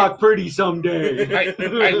 talk pretty someday.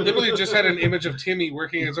 I literally just had an image of Timmy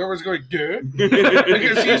working his overalls going duh,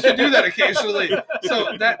 because he used to do that occasionally.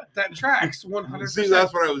 So that tracks 100%. See,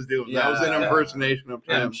 that's what I was doing. That was an impersonation of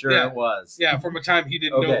Tim. I'm sure it was. Yeah, from a time he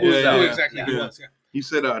didn't know who exactly he was. Yeah. He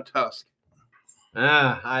said Tusk.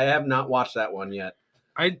 I have not watched that one yet.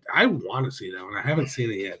 I want to see that one. I haven't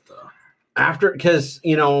seen it yet though. Because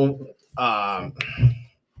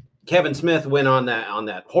Kevin Smith went on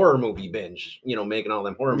that horror movie binge, making all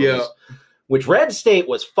them horror movies, which Red State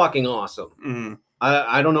was fucking awesome. Mm-hmm.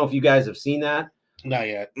 I don't know if you guys have seen that. Not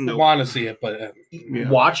yet. Nope. I want to see it, but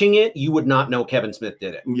watching it, you would not know Kevin Smith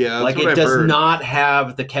did it. Yeah, like it does not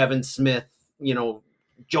have the Kevin Smith,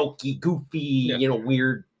 jokey, goofy,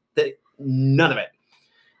 weird. None of it.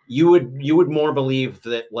 You would more believe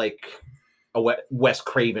that like a Wes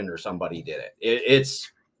Craven or somebody did it.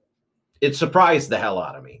 It surprised the hell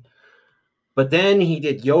out of me. But then he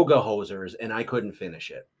did Yoga Hosers, and I couldn't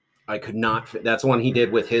finish it. I could not. That's one he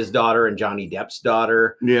did with his daughter and Johnny Depp's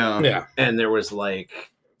daughter. Yeah. And there was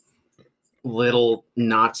like little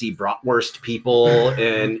Nazi bratwurst people,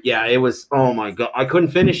 and it was. Oh my god, I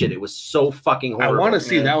couldn't finish it. It was so fucking horrible. I want to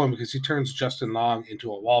see that one because he turns Justin Long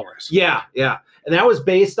into a walrus. Yeah, and that was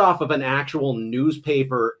based off of an actual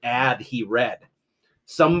newspaper ad he read.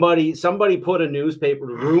 somebody put a newspaper.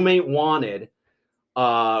 The roommate wanted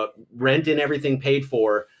rent and everything paid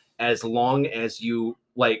for as long as you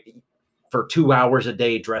like for 2 hours a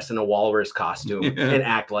day dress in a walrus costume and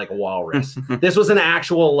act like a walrus. This was an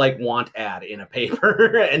actual like want ad in a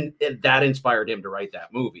paper, and that inspired him to write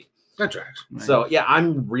that movie. That tracks. So yeah,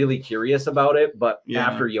 I'm really curious about it, but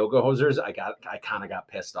after Yoga Hosers, I kind of got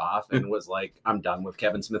pissed off and was like, I'm done with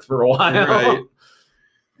Kevin Smith for a while. Right.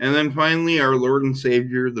 And then finally, our Lord and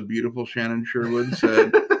Savior, the beautiful Shannon Sherwood,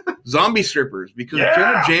 said, "Zombie strippers because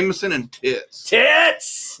Jenna Jameson and tits."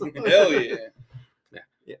 Tits. Hell yeah.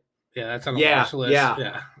 Yeah, that's on the watch list.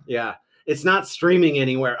 Yeah. It's not streaming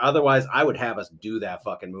anywhere. Otherwise, I would have us do that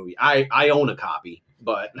fucking movie. I own a copy,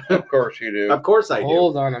 but of course you do. Of course I do.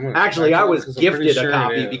 Hold on, actually I was gifted a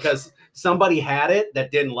copy because somebody had it that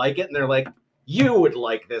didn't like it, and they're like, "You would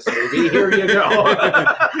like this movie. Here you go."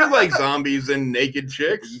 You like zombies and naked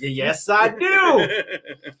chicks? Yes, I do.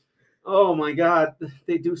 Oh my God,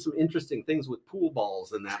 they do some interesting things with pool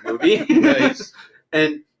balls in that movie. Nice.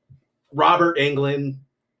 And Robert Englund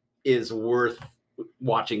is worth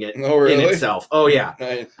watching it in itself. Oh yeah.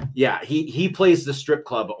 Nice. Yeah, he plays the strip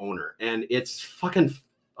club owner, and it's fucking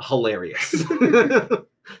hilarious.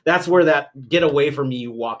 That's where that "get away from me,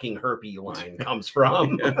 you walking herpy" line comes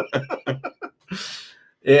from.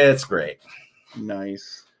 It's great.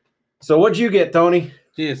 Nice. So what'd you get, Tony?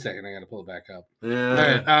 Give me a second, I gotta pull it back up.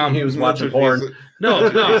 He was watching porn.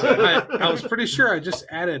 No, I was pretty sure I just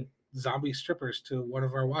added zombie strippers to one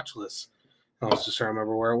of our watch lists. I was just trying to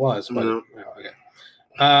remember where it was. But,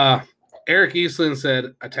 okay. Eric Eastland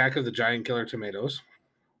said Attack of the Giant Killer Tomatoes.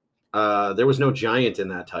 There was no giant in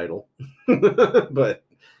that title. But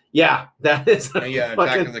yeah, that is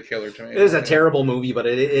Attack of the Killer Tomatoes. It is a terrible movie, but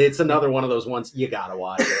it's another one of those ones you gotta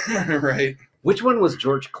watch it. Right. Which one was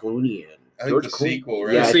George Clooney in? I think the sequel,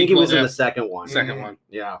 right? Yeah, I think he was in the second one. Second one.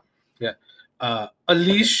 Yeah.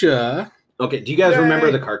 Alicia. Okay, do you guys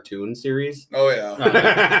remember the cartoon series? Oh,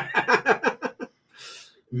 yeah.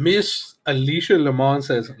 Miss Alicia Lamont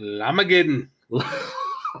says Lamageddon.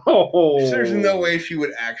 There's no way she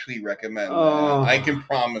would actually recommend that. I can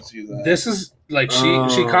promise you that. This is like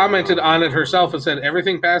she commented on it herself and said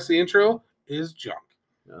everything past the intro is junk.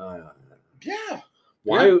 Yeah.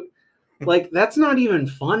 Why? Yeah. Like, that's not even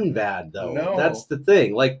fun bad, though. No. That's the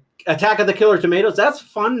thing. Like, Attack of the Killer Tomatoes, that's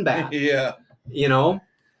fun bad. Yeah. You know?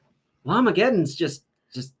 Lamageddon's just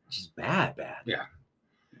bad. Yeah.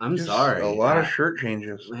 I'm sorry. A lot of shirt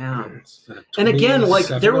changes. Yeah. And again, like,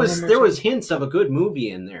 there was hints of a good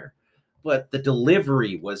movie in there, but the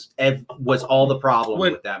delivery was all the problem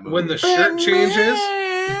with that movie. When the shirt changes,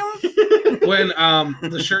 when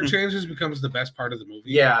the shirt changes becomes the best part of the movie.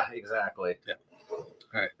 Yeah, exactly. Yeah.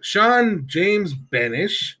 All right. Sean James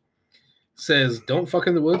Banish says Don't Fuck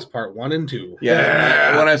in the Woods Part 1 and 2.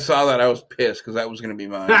 Yeah. When I saw that, I was pissed because that was going to be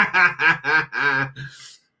mine.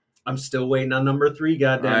 I'm still waiting on number 3,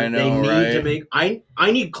 goddamn. I know, they need to make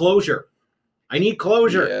I need closure. I need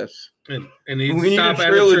closure. Yes. And it needs to stop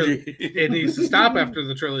after it needs to stop after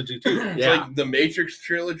the trilogy too. It's like the Matrix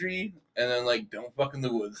trilogy and then like Don't Fuck in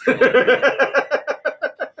the Woods.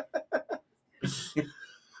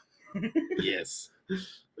 Yes.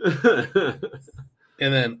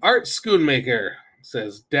 And then Art Schoonmaker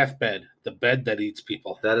says Deathbed, the bed that eats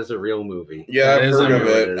people. That is a real movie. Yeah, I've heard of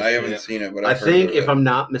it. I haven't seen it, but I think if I'm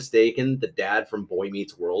not mistaken, the dad from Boy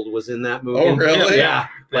Meets World was in that movie. Oh, really? Yeah.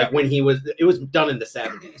 Like when it was done in the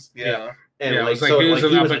 70s. Yeah. And he was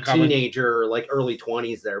a teenager, like early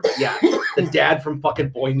 20s there. But yeah, the dad from fucking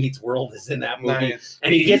Boy Meets World is in that movie. Nice.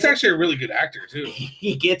 And he's actually a really good actor too.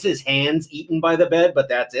 He gets his hands eaten by the bed, but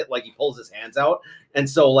that's it. Like he pulls his hands out. And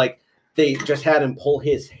so like they just had him pull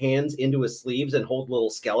his hands into his sleeves and hold little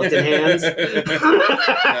skeleton hands.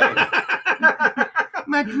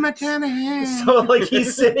 my kind of hands. So like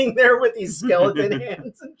he's sitting there with these skeleton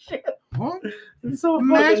hands and shit. What? It's so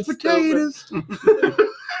mashed potatoes.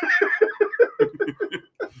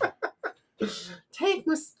 Take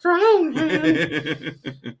my strong hand.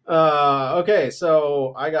 Okay,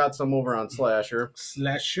 so I got some over on Slasher.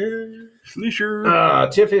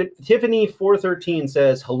 Tiffany 413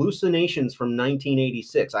 says Hallucinations from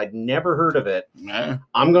 1986. I'd never heard of it. Nah.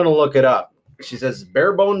 I'm gonna look it up. She says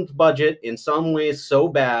bare bones budget, in some ways so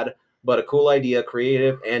bad, but a cool idea,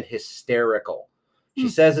 creative and hysterical. She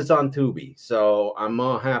says it's on Tubi, so I'm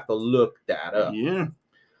gonna have to look that up. Yeah.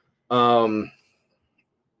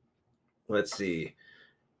 Let's see.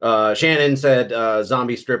 Shannon said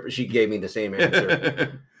zombie stripper. She gave me the same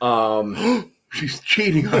answer. She's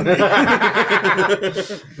cheating on me.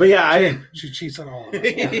 But yeah, she cheats on all of us.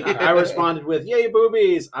 I responded with, "Yay,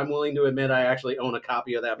 boobies." I'm willing to admit I actually own a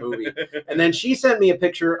copy of that movie. And then she sent me a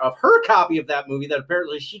picture of her copy of that movie that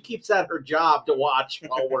apparently she keeps at her job to watch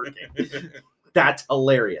while working. That's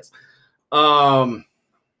hilarious. So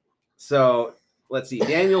let's see.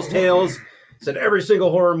 Daniel's Tales said every single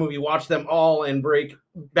horror movie, watch them all and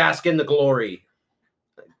bask in the glory.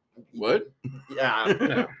 What?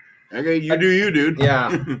 Yeah. Okay, you do you, dude.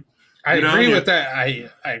 Yeah. I agree with that. I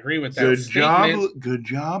agree with that. Good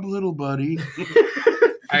job, little buddy.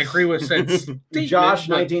 I agree with that. Josh,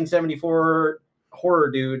 1974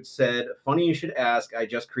 horror dude, said, "Funny you should ask. I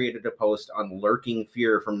just created a post on Lurking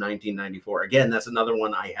Fear from 1994. Again, that's another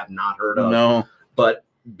one I have not heard of. No, but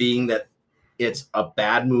being that it's a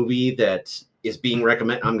bad movie that is being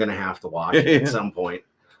recommended, I'm going to have to watch it at some point.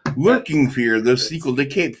 Lurking Fear, the sequel to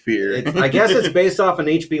Cape Fear. I guess it's based off an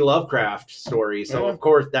H.P. Lovecraft story, so of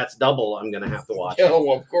course that's double. I'm going to have to watch it. Oh,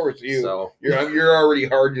 well, of course you're already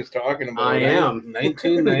hard just talking about it. I am.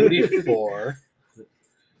 1994.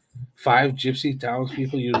 5 gypsy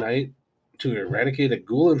townspeople unite to eradicate a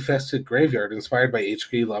ghoul-infested graveyard inspired by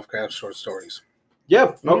H.P. Lovecraft short stories.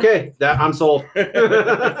 Yep. Okay. I'm sold.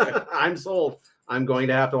 I'm sold. I'm going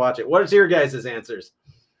to have to watch it. What is your guys' answers?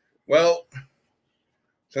 Well,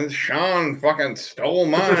 since Sean fucking stole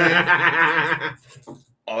mine,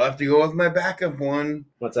 I'll have to go with my backup one.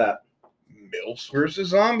 What's that? MILFs versus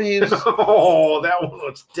Zombies. Oh, that one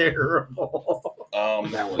was terrible.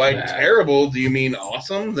 By terrible, do you mean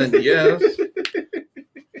awesome? Then yes.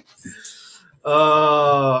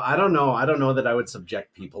 I don't know. I don't know that I would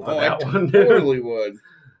subject people to that one. Totally would.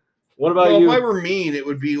 What about you? If I were mean, it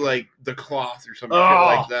would be like The Cloth or something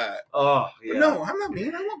like that. Oh, yeah. But no, I'm not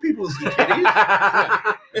mean. I want people to see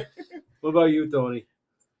titties. What about you, Tony?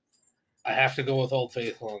 I have to go with Old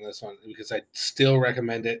Faithful on this one because I still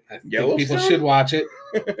recommend it. I think Yellowstone? people should watch it.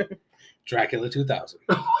 Dracula 2000.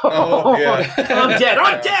 Oh, yeah. I'm dead.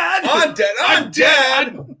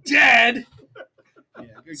 Yeah,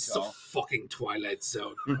 good it's call. A fucking Twilight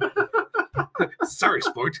Zone. Sorry,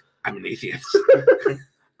 sport. I'm an atheist.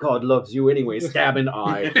 God loves you anyway. Stab an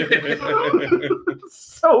eye.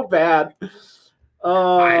 So bad.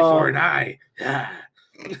 Eye for an eye.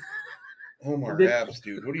 Omar Epps,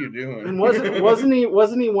 dude, what are you doing? And wasn't he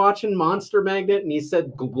watching Monster Magnet and he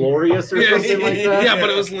said glorious or something like that? Yeah, but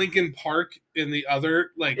it was Lincoln Park in the other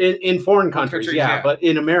in foreign countries, yeah. But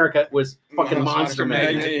in America it was fucking Monster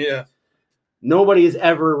Magnet. Yeah. Nobody has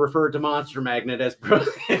ever referred to Monster Magnet as brilliant.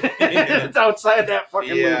 It's outside that fucking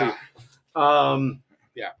movie.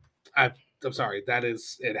 I'm sorry.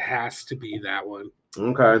 It has to be that one.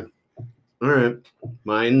 Okay. All right.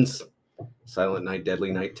 Mine's Silent Night,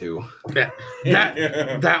 Deadly Night 2.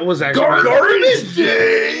 That was actually Garbage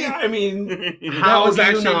Day. I mean, that was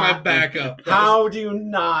actually my backup. How do you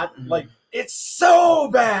not it's so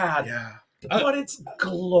bad. Yeah. But it's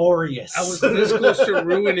glorious. I was this close to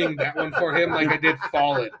ruining that one for him like I did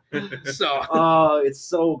Fallen. So it's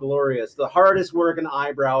so glorious. The hardest working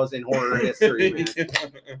eyebrows in horror history, man.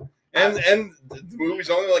 And the movie's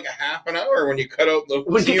only like a half an hour when you cut out the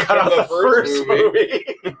first movie.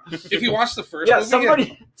 If you watch the first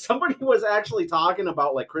movie, somebody was actually talking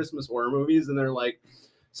about Christmas horror movies, and they're like,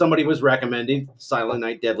 somebody was recommending Silent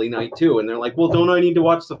Night, Deadly Night 2, and they're like, well, don't I need to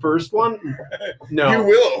watch the first one? No. You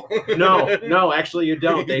will. No, actually you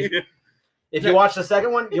don't. If you watch the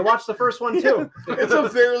second one, you watch the first one too. It's a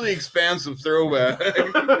fairly expansive throwback.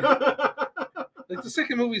 The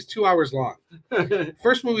second movie is 2 hours long.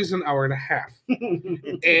 First movie is an hour and a half.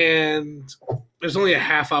 And there's only a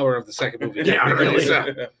half hour of the second movie. Yeah, really.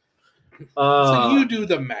 So you do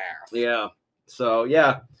the math. Yeah. So,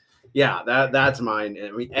 yeah, that's mine.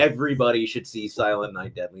 I mean, everybody should see Silent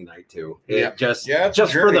Night, Deadly Night 2. Just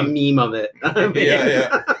for the meme of it. I mean,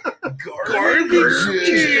 yeah. Garbage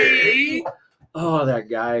Day. Oh, that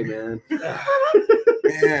guy, man.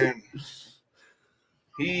 Man.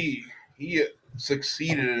 He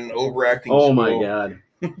succeeded in overacting. Oh, my God.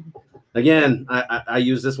 Again, I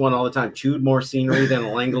use this one all the time. Chewed more scenery than a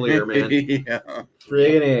Langolier, man. Yeah.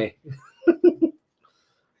 Friggin' A.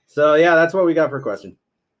 So, yeah, that's what we got for a question.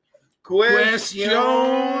 Question.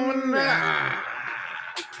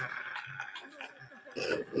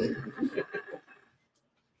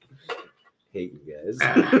 Hate you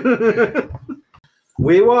guys.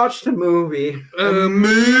 We watched a movie.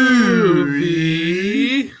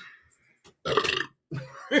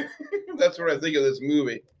 That's what I think of this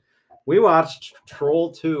movie. We watched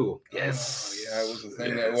Troll 2. Yes. Oh, yeah, it was the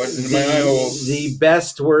thing that went into my eye hole. The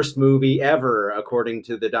best, worst movie ever, according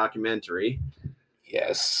to the documentary.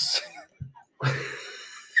 Yes.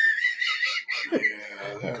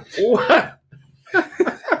 that. What?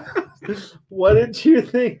 What did you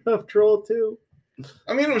think of Troll 2?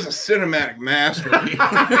 I mean, it was a cinematic masterpiece.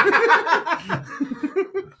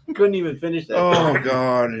 Couldn't even finish that. Oh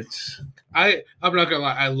God, I'm not gonna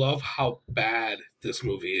lie. I love how bad this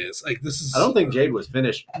movie is. Like this is. I don't think Jade was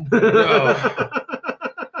finished. No.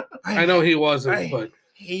 I know he wasn't, but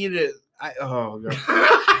hate it. Oh God.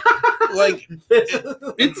 Like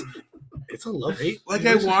it's a love-hate. Like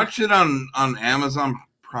I watched it on Amazon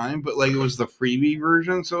Prime, but like it was the freebie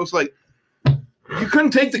version, so it's like you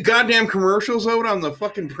couldn't take the goddamn commercials out on the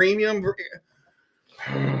fucking premium.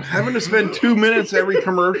 Having to spend 2 minutes every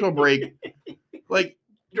commercial break, like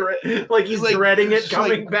he's dreading it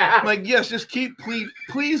coming back. Like yes, just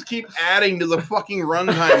please keep adding to the fucking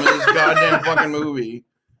runtime of this goddamn fucking movie.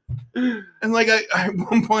 And like I at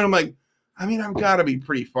one point I'm like, I mean I've got to be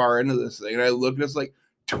pretty far into this thing, and I look and it's like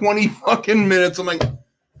 20 fucking minutes. I'm like,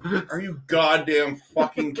 are you goddamn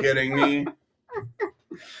fucking kidding me?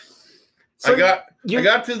 So I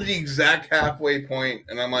got to the exact halfway point,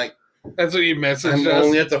 and I'm like, that's what you messaged I'm us?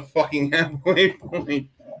 only at the fucking halfway point.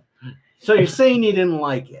 So you're saying you didn't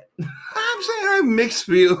like it? I'm saying I have mixed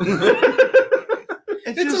feelings.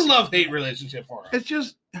 It's a love-hate relationship for us. It's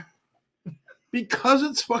just because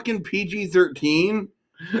it's fucking PG-13.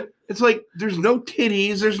 It's like there's no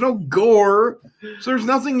titties, there's no gore, so there's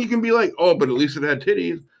nothing you can be like, oh, but at least it had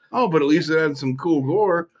titties. Oh, but at least it had some cool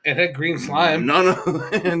gore. It had green slime. None of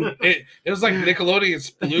that. It was like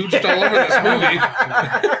Nickelodeon splooged all over this movie.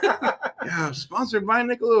 Yeah, sponsored by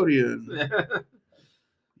Nickelodeon.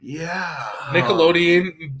 Yeah.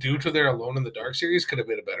 Nickelodeon, due to their Alone in the Dark series, could have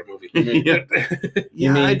been a better movie.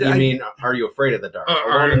 You mean Are You Afraid of the Dark?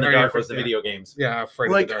 Alone in the Dark was the video games. Yeah,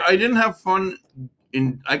 Afraid of the Dark. I didn't have fun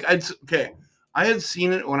in I had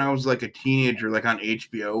seen it when I was like a teenager, like on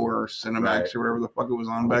HBO or Cinemax or whatever the fuck it was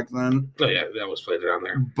on back then. Oh yeah, that was played on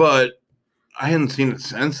there. But I hadn't seen it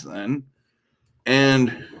since then.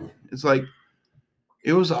 And it's like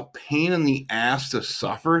it was a pain in the ass to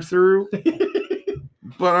suffer through.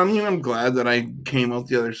 But I mean, I'm glad that I came out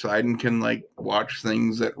the other side and can like watch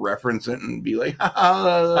things that reference it and be like,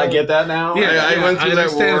 I get that now. Yeah, I went through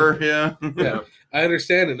that war. Yeah. I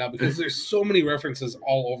understand it now because there's so many references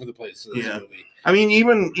all over the place in this movie. I mean,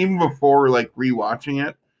 even before like rewatching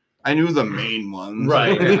it, I knew the main ones.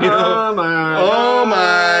 Right. Oh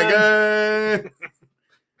my god.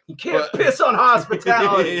 You can't piss on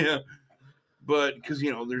hospitality. Yeah. But because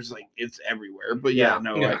there's like it's everywhere. But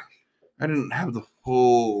I didn't have the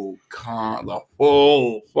full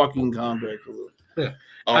fucking context of it.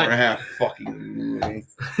 Hour and a half fucking movie.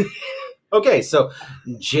 Okay, so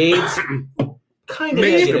Jade's kind of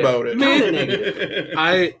negative about it.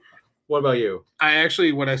 Negative. What about you? I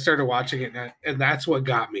actually, when I started watching it, and that's what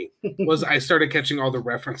got me, was I started catching all the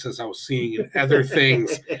references I was seeing in other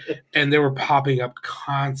things, and they were popping up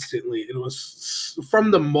constantly. It was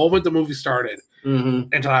from the moment the movie started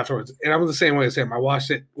until afterwards. And I was the same way as him. I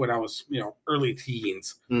watched it when I was, early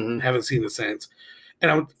teens. Haven't seen it since.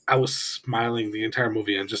 And I was smiling the entire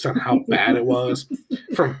movie on how bad it was.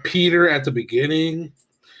 From Peter at the beginning.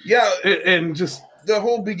 Yeah. And just the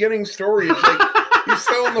whole beginning story is like, he's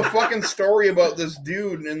telling the fucking story about this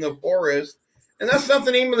dude in the forest, and that's not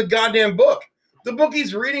the name of the goddamn book. The book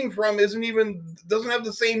he's reading from doesn't have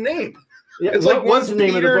the same name. Yeah, it's like one's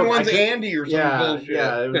Peter and one's Andy or some bullshit.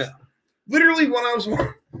 Yeah. Literally, when I was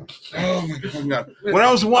oh my god, when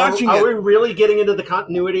I was watching are we really getting into the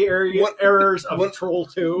continuity errors of Troll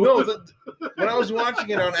 2? No, when I was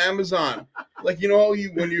watching it on Amazon, like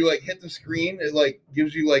when you like hit the screen, it like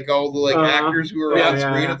gives you like all the like actors who are on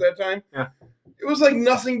screen at that time. Yeah. It was like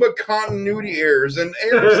nothing but continuity errors and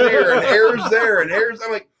errors there and errors there and errors.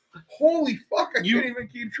 I'm like, holy fuck, I can't even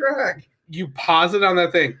keep track. You pause it on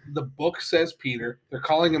that thing. The book says Peter. They're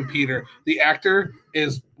calling him Peter. The actor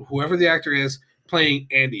is whoever the actor is playing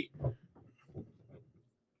Andy.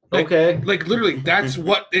 Okay. Like literally, that's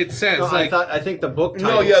what it says. No, I think the book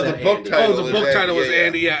title. The book title. Oh, the book title was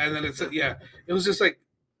Andy. Yeah, and then it said It was just like,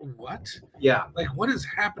 what? Yeah. Like, what is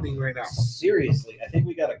happening right now? Seriously, I think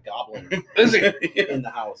we got a goblin Is it? in the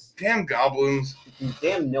house. Damn goblins.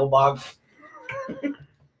 Damn nilbogs.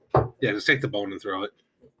 Yeah, just take the bone and throw it.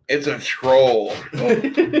 It's a troll.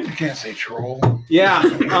 You can't say troll. Yeah.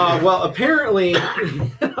 Well, apparently,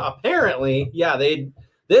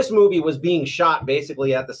 this movie was being shot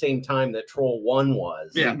basically at the same time that Troll 1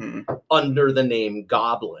 was. Yeah. Under the name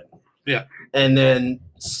Goblin. Yeah. And then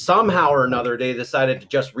somehow or another, they decided to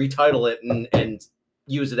just retitle it and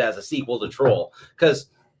use it as a sequel to Troll. Because,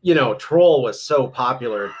 Troll was so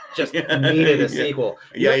popular, just needed a sequel.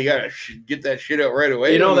 Yeah, you gotta get that shit out right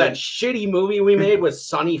away. That shitty movie we made with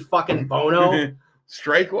Sonny fucking Bono?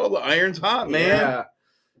 strike while the iron's hot, man. Yeah.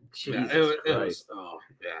 Jesus Christ. Oh,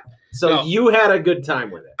 yeah. So you had a good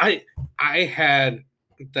time with it. I had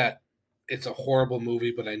that. It's a horrible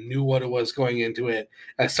movie, but I knew what it was going into it.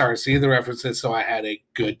 I started seeing the references, so I had a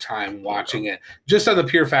good time watching it, just on the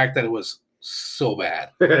pure fact that it was so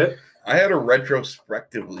bad. I had a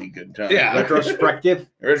retrospectively good time. Yeah. Retrospective.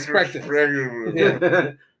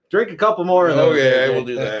 Retrospective. Drink a couple more of those. Okay, I will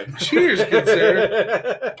do that. Cheers, good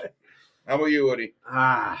sir. How about you, Woody?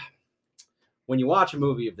 When you watch a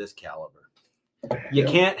movie of this caliber, you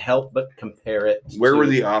can't help but compare it. Where were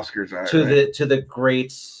the Oscars at? To the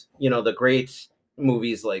greats. The great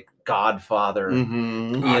movies like Godfather,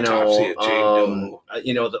 the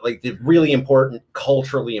really important,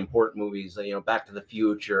 culturally important movies, Back to the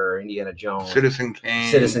Future, Indiana Jones, Citizen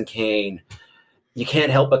Kane. You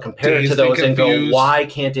can't help but compare it to those and go, why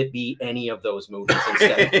can't it be any of those movies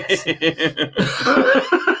instead of this?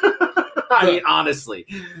 I mean, honestly.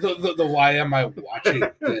 The why am I watching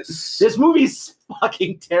this? This movie's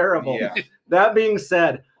fucking terrible. Yeah. That being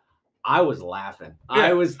said, I was laughing.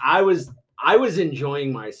 Yeah. I was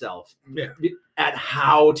enjoying myself at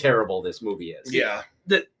how terrible this movie is. Yeah.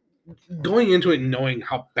 Going into it knowing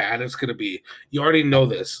how bad it's going to be, you already know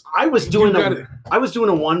this. I was doing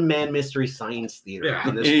a one-man mystery science theater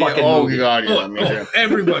on this fucking movie. God, yeah.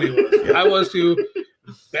 Everybody was. I was too.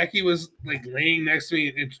 Becky was like laying next to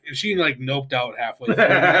me, and she like noped out halfway through.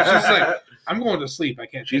 She's like, "I'm going to sleep. I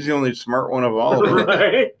can't." She's the only smart one of all of them.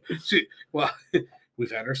 Right?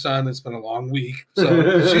 We've had our son. It's been a long week,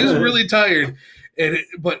 so she's really tired.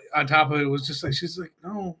 But on top of it, was just like she's like,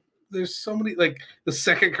 no, there's so many. Like the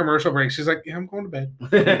second commercial break, she's like, yeah, I'm going to bed.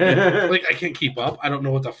 Like I can't keep up. I don't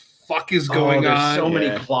know what the fuck is going on. So many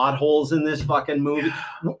plot holes in this fucking movie.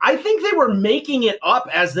 I think they were making it up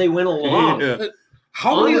as they went along. Yeah.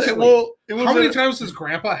 How many times does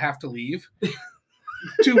Grandpa have to leave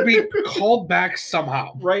to be called back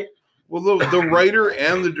somehow? Right. Well, the writer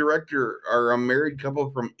and the director are a married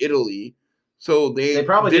couple from Italy, so they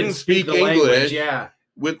probably didn't speak English. Language,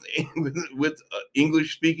 with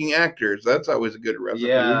English speaking actors. That's always a good recipe.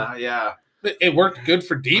 Yeah. It worked good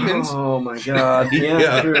for demons. Oh my god.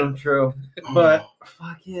 Yeah. True. But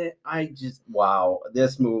fuck it. Wow,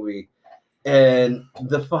 this movie and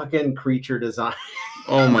the fucking creature design.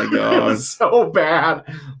 Oh my god. So bad.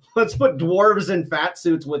 Let's put dwarves in fat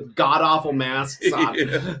suits with god-awful masks on.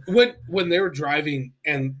 When they were driving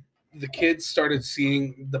and the kids started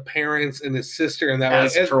seeing the parents and his sister and that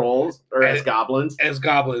as trolls or as goblins. As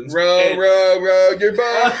goblins. Row your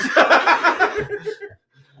boat.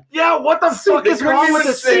 Yeah, what the fuck is wrong with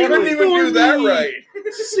this? They couldn't even do that right.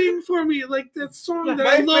 Sing for me like that song that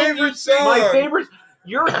I love. Favorite song. My favorite.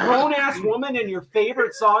 You're a grown-ass woman and your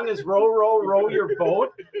favorite song is Row, Row, Row Your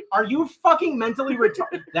Boat? Are you fucking mentally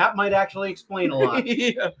retarded? That might actually explain a lot.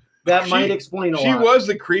 That might explain a lot. She was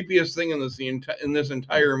the creepiest thing in this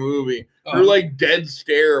entire movie. Her like dead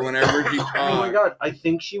stare whenever she talked. Oh my god, I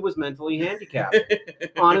think she was mentally handicapped.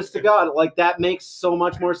 Honest to God, like that makes so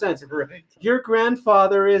much more sense. Your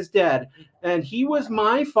grandfather is dead, and he was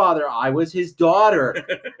my father. I was his daughter.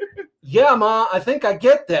 Yeah, Ma, I think I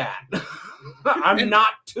get that. I'm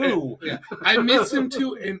not two. Yeah. I miss him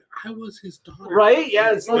too, and I was his daughter. Right?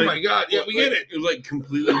 Yeah. It's my god. Yeah, we get it. It like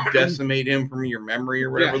completely decimate him from your memory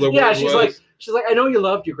or whatever the word was. She's like, I know you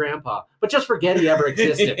loved your grandpa, but just forget he ever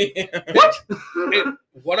existed. What?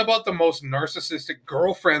 What about the most narcissistic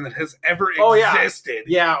girlfriend that has ever existed?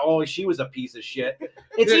 Yeah. Oh, she was a piece of shit.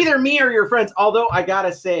 It's either me or your friends. Although I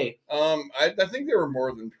gotta say, I think they were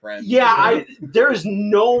more than friends. Yeah, there's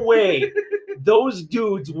no way those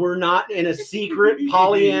dudes were not in a secret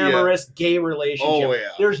polyamorous gay relationship. Oh yeah.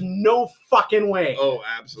 There's no fucking way. Oh,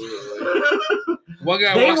 absolutely. One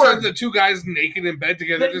guy walks the two guys naked in bed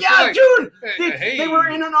together. Dude. They were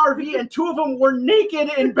in an RV and two of them were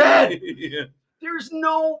naked in bed. Yeah. There's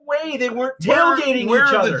no way they weren't tailgating each other. Where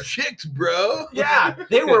are the chicks, bro? Yeah,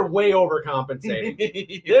 they were way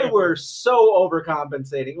overcompensating. They were so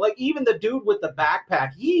overcompensating. Like even the dude with the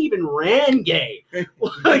backpack, he even ran gay.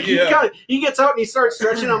 Like he gets out and he starts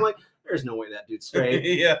stretching. I'm like, there's no way that dude's straight.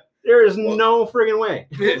 Yeah. There is no friggin' way.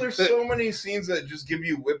 Well, there's so many scenes that just give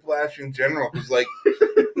you whiplash in general. Because like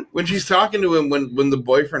when she's talking to him, when the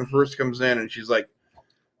boyfriend first comes in, and she's like,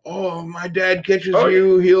 "Oh, my dad catches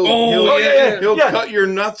you. He'll cut your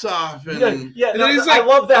nuts off." And I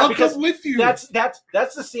love that because come with you. That's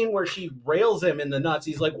the scene where she rails him in the nuts.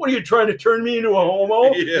 He's like, "What are you trying to turn me into a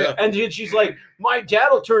homo?" Yeah. And she's like, "My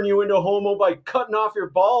dad'll turn you into a homo by cutting off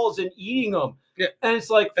your balls and eating them." Yeah. And it's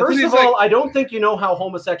like, first of all, I don't think you know how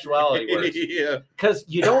homosexuality works. Yeah. Because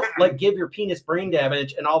you don't like give your penis brain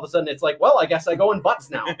damage and all of a sudden it's like, well, I guess I go in butts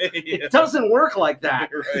now. Yeah. It doesn't work like that.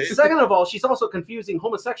 Right. Second of all, she's also confusing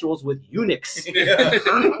homosexuals with eunuchs. Yeah.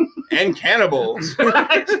 And cannibals.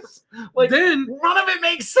 Like, then none of it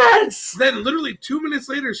makes sense. Then literally 2 minutes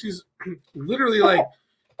later, she's literally like,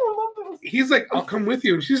 he's like, I'll come with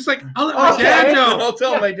you. And she's like, I'll let my dad know. I'll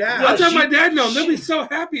tell my dad. I'll tell my dad no. And they'll be so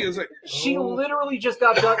happy. It was like, she literally just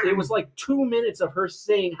got done. It was like 2 minutes of her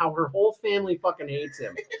saying how her whole family fucking hates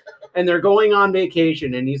him. And they're going on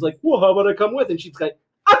vacation. And he's like, well, how about I come with? And she's like,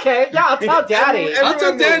 okay, yeah, I'll tell daddy. I'll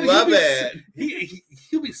tell daddy. Love it.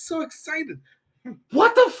 He'll be so excited.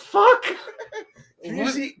 What the fuck? Can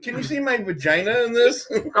you see my vagina in this?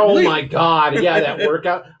 Oh my god! Yeah, that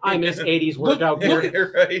workout. I miss '80s workout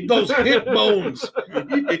gear. Right. Those hip bones.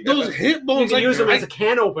 Those hip bones. You can use them as a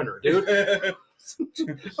can opener, dude.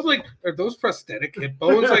 I'm like, are those prosthetic hip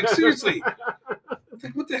bones? Like, seriously.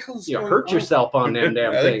 Like, what the hell is going on? You hurt yourself on them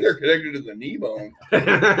damn things. I think they're connected to the knee bone.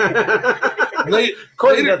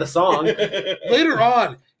 According to the song. Later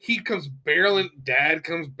on, Dad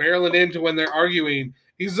comes barreling into when they're arguing.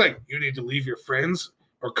 He's like, you need to leave your friends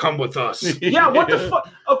or come with us. Yeah, what the fuck?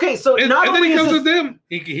 Okay, so and then he comes with them.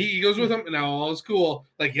 He goes with them, and now all is cool.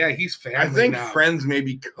 Like, yeah, he's family. I think now. Friends may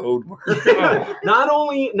be code word. Not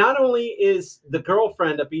only is the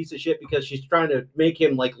girlfriend a piece of shit because she's trying to make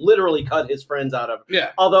him like literally cut his friends out of.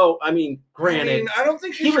 Yeah. Although, I mean, granted, I don't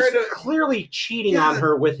think he was clearly cheating on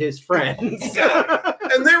her with his friends. Yeah.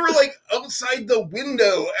 And they were like outside the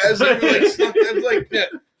window as they were like stuck. Like, yeah.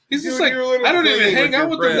 He's just like, I don't even hang out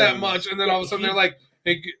with them that much. And then all of a sudden they're like,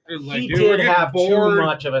 hey, he did have too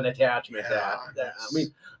much of an attachment. I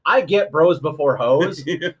mean, I get bros before hoes,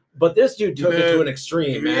 but this dude took it to an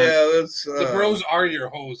extreme, man. Yeah, that's the bros are your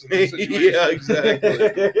hoes in this situation. Yeah,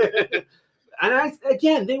 exactly. And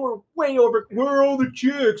again, they were way over. Where are all the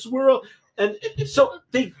chicks? And so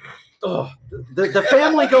they. Oh, the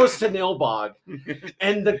family goes to Nilbog,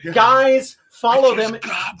 and the guys follow them.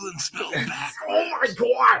 Goblin spelled back. Oh my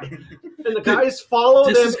god! And the guys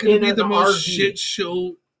follow them in an RV. Most shit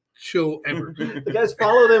show ever. The guys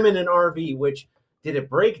follow them in an RV. Which did it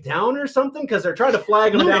break down or something? Because they're trying to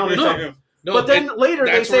flag them down or something. No, but then later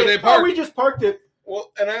they say, "Oh, we just parked it."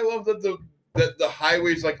 Well, and I love that the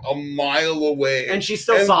highway's like a mile away, and she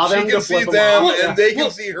still saw them. She can see them, and they can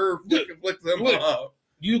see her flick them off.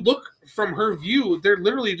 You look from her view, they're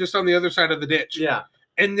literally just on the other side of the ditch. Yeah.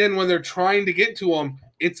 And then when they're trying to get to them,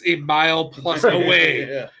 it's a mile plus away.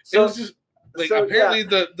 Yeah. So, it's just, apparently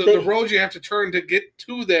the road you have to turn to get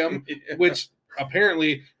to them, which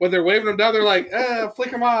apparently when they're waving them down, they're like,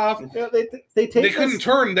 flick them off. Yeah, they couldn't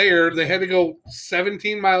turn there. They had to go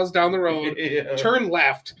 17 miles down the road, turn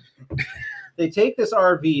left. They take this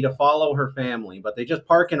RV to follow her family, but they just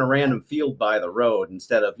park in a random field by the road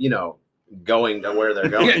instead of, going to where they're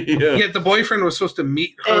going. Yet the boyfriend was supposed to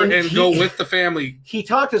meet her and go with the family. He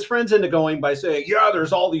talked his friends into going by saying, yeah,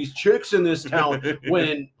 there's all these chicks in this town,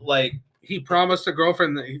 when he promised a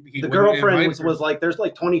girlfriend that the girlfriend was like, there's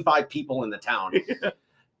like 25 people in the town.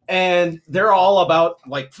 And they're all about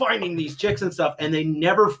finding these chicks and stuff, and they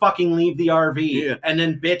never fucking leave the RV and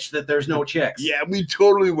then bitch that there's no chicks. Yeah, we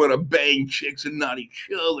totally want to bang chicks and not each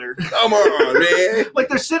other. Come on, man.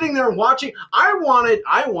 They're sitting there watching. I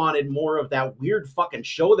wanted more of that weird fucking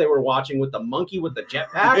show they were watching with the monkey with the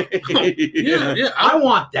jetpack. Yeah. I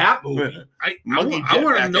want that movie. I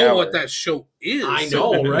want to know what that show is. I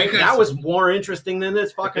know, right? That was more interesting than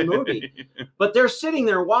this fucking movie. But they're sitting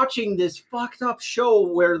there watching this fucked up show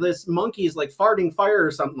where this monkey is farting fire or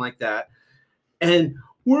something like that. And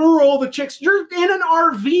where are all the chicks? You're in an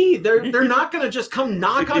RV. They're not going to just come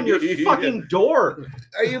knock on your fucking door.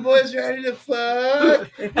 Are you boys ready to fuck?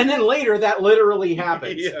 And then later that literally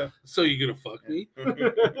happens. Yeah. So you going to fuck me?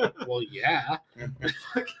 Well, yeah.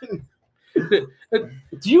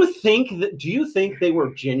 Do you think they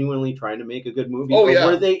were genuinely trying to make a good movie? Oh, or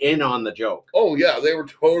were they in on the joke? Oh yeah, they were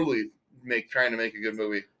totally trying to make a good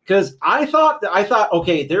movie. Because I thought,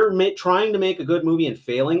 okay, they're trying to make a good movie and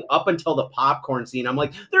failing up until the popcorn scene. I'm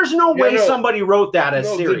like, there's no way somebody wrote that as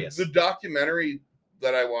serious. The documentary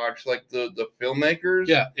that I watched, the filmmakers,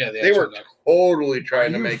 they were totally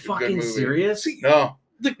trying to make a good movie. Serious? No.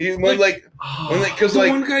 Because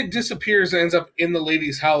one guy disappears and ends up in the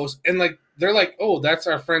lady's house, and they're like, oh, that's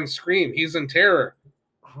our friend Scream. He's in terror.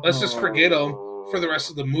 Let's just forget him for the rest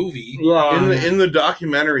of the movie. Yeah. In the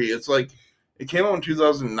documentary, it's it came out in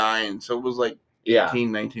 2009, so it was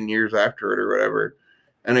 18, 19 years after it or whatever,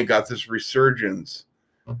 and it got this resurgence,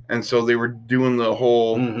 and so they were doing the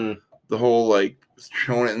whole the whole like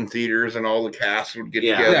showing it in theaters and all the cast would get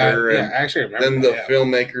together. Yeah, actually, I remember then the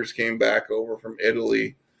filmmakers came back over from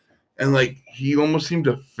Italy, and like he almost seemed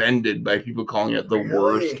offended by people calling it the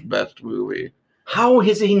worst best movie. How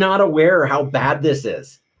is he not aware how bad this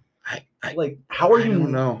is? Like, how are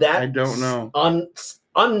you? I don't know.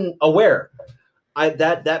 Unaware.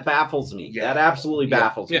 That baffles me. Yeah. That absolutely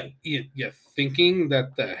baffles me. Yeah, thinking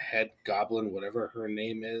that the head goblin, whatever her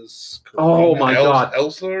name is. Oh my God,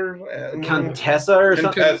 Elsa or Contessa or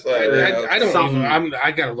something. I don't even.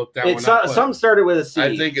 I gotta look that one up. Some started with a C.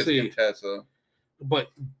 I think it's Contessa. But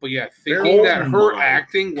yeah, thinking that her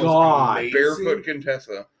acting was amazing. Barefoot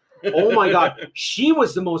Contessa. Oh my God, she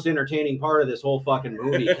was the most entertaining part of this whole fucking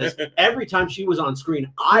movie because every time she was on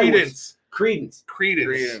screen, Credence.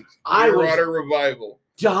 Water Revival.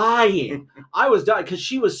 Dying. I was dying because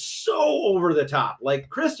she was so over the top. Like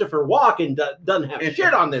Christopher Walken doesn't have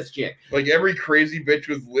shit on this chick. Like every crazy bitch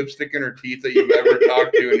with lipstick in her teeth that you've ever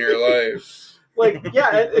talked to in your life. Like,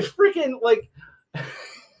 yeah, it freaking like.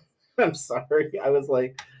 I'm sorry. I was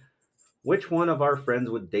like, which one of our friends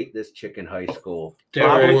would date this chick in high school?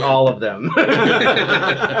 Probably all of them.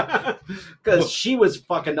 Because she was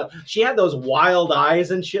fucking up. She had those wild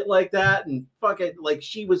eyes and shit like that. And fucking, like,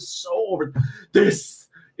 she was so over. This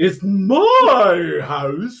is my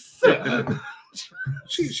house. Yeah.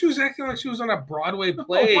 She was acting like she was on a Broadway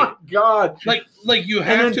play. Oh my God. Like you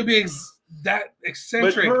have to be that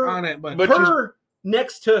eccentric on it. But her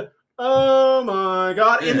next to, oh my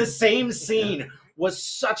God, in the same scene was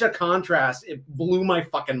such a contrast. It blew my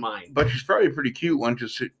fucking mind. But she's probably pretty cute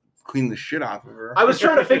once you clean the shit off of her. I was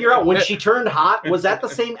trying to figure out when she turned hot, was that the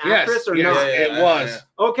same actress or not? It was.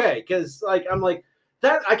 Okay, because like I'm like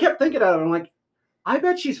that. I kept thinking of it. I'm like, I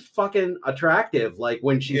bet she's fucking attractive, like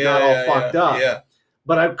when she's not all fucked up. Yeah.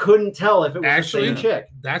 But I couldn't tell if it was the same chick.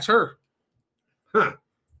 That's her. Huh.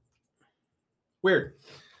 Weird.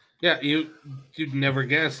 Yeah, you'd never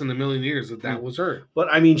guess in a million years that was her. But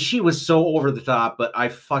I mean, she was so over the top. But I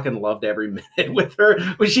fucking loved every minute with her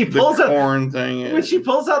when she pulls out when she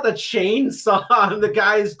pulls out the chainsaw and the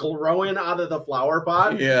guy's growing out of the flower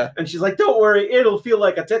pot. Yeah, and she's like, "Don't worry, it'll feel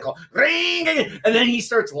like a tickle." Ring, and then he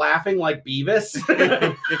starts laughing like Beavis.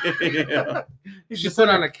 Yeah. She put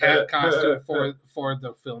on a cat costume for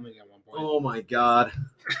the filming at one point. Oh my God,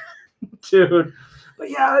 dude. But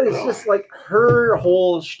yeah, it's just like her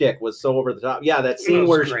whole shtick was so over the top. Yeah, that scene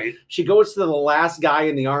where she goes to the last guy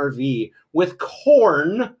in the RV with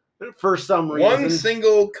corn for some reason. One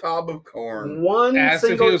single cob of corn. If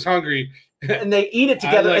he was hungry. And they eat it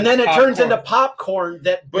together, and then it turns into popcorn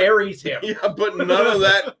that buries him. Yeah, but none of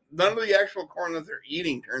the actual corn that they're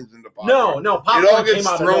eating turns into popcorn. No, popcorn. It all gets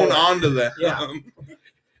thrown onto them. Yeah.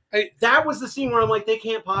 That was the scene where I'm like, they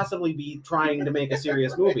can't possibly be trying to make a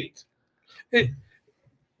serious movie.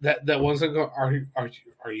 That one's like,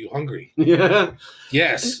 are you hungry? Yeah.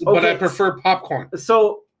 Yes, okay. But I prefer popcorn.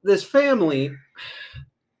 So this family,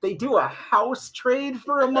 they do a house trade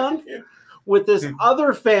for a month with this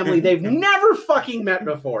other family they've never fucking met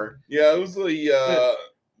before. Yeah, it was the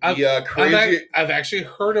crazy. I've actually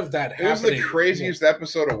heard of that happening. It was the craziest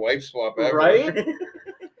episode of Wife Swap ever. Right?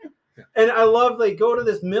 And I love they go to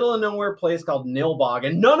this middle of nowhere place called Nilbog,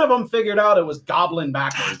 and none of them figured out it was goblin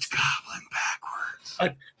backwards. It's goblin backwards.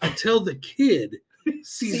 Until the kid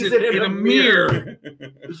sees it in a mirror.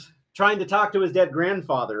 Trying to talk to his dead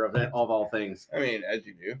grandfather of all things. I mean, as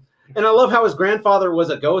you do. And I love how his grandfather was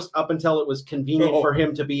a ghost up until it was convenient for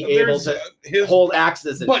him to be able to hold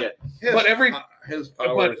axes and shit. His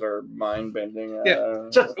powers are mind-bending. Yeah,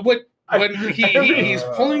 when he's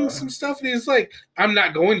pulling some stuff and he's like, I'm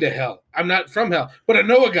not going to hell. I'm not from hell. But I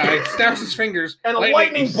know a guy snaps his fingers and a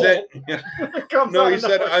lightning bolt comes out.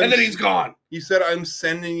 And then he's gone. He said, I'm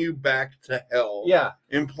sending you back to hell. Yeah.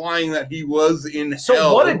 Implying that he was in hell.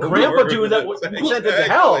 So what did Grandpa do that was sent him to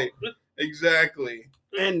hell? Exactly.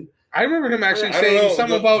 And I remember him actually saying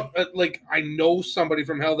something about, I know somebody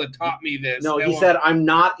from hell that taught me this. No, he said, I'm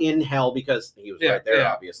not in hell because he was right there,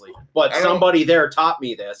 obviously. But somebody there taught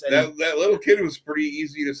me this. And that little kid was pretty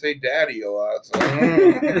easy to say daddy a lot. So.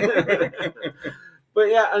 But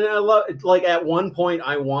yeah, and I love, at one point,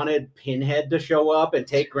 I wanted Pinhead to show up and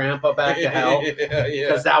take Grandpa back to hell.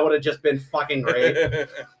 Because that would have just been fucking great. That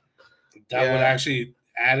would actually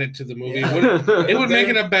add it to the movie. It would make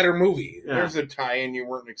it a better movie. Yeah. There's a tie-in you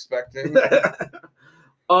weren't expecting. But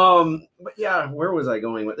yeah, where was I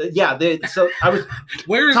going with it? Yeah, so I was.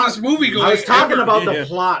 Where is this movie going? I was talking about the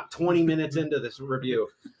plot 20 minutes into this review.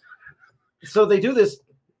 So they do this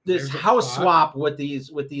house swap with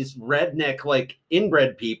these redneck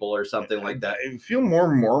inbred people or something like that. It feel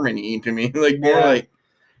more Mormon-y to me,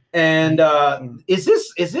 And is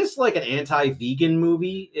this like an anti-vegan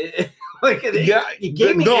movie? Like, it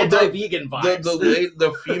gave me anti-vegan vibes.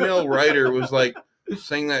 The female writer was like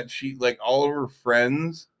saying that she, like, all of her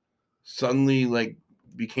friends suddenly like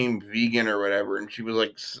became vegan or whatever, and she was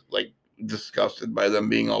like disgusted by them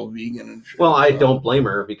being all vegan and shit. Well, I don't blame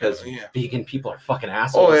her, because vegan people are fucking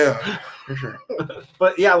assholes. Oh yeah, for sure.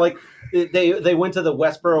 But yeah, like they went to the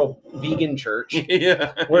Westboro vegan church,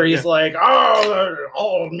 where he's like,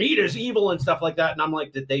 all meat is evil and stuff like that, and I'm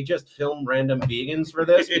like, did they just film random vegans for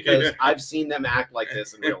this? Because I've seen them act like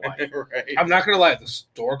this in real life. Right. I'm not gonna lie, the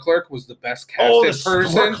store clerk was the best casted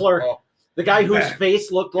person. Store clerk, the guy whose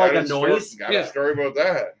face looked like a noise. Got a story about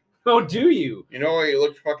that. Oh, do you? You know, he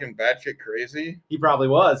looked fucking batshit crazy. He probably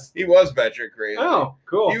was. He was batshit crazy. Oh,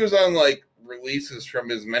 cool. He was on like releases from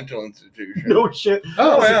his mental institution. No shit.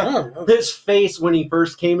 Oh yeah. His face when he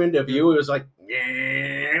first came into view, it was like.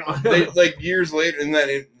 Like years later, in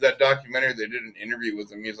that documentary, they did an interview with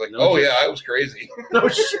him. He's like, "Oh yeah, I was crazy." No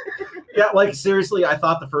shit. Yeah, like seriously, I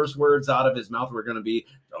thought the first words out of his mouth were going to be,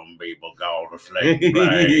 "Some people go to sleep."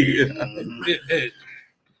 It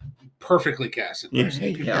perfectly casted.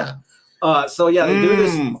 Yeah. So yeah, they do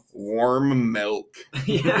this warm milk.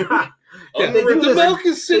 Yeah. The milk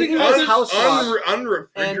is sitting on his house,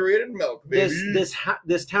 unrefrigerated milk. Baby.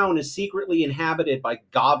 This town is secretly inhabited by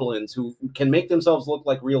goblins who can make themselves look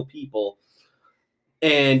like real people,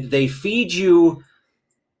 and they feed you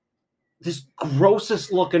this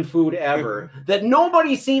grossest looking food ever that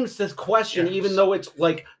nobody seems to question, even though it's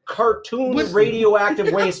like cartoon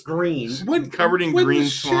radioactive waste green. Covered in green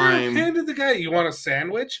slime. Handed the guy, "You want a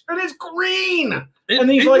sandwich?" It is green. And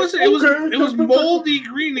he's like, it was moldy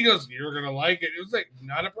green. He goes, "You're gonna like it." It was like,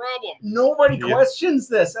 not a problem. Nobody questions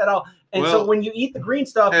this at all. And so when you eat the green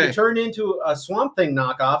stuff, you turn into a Swamp Thing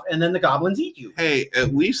knockoff, and then the goblins eat you. Hey,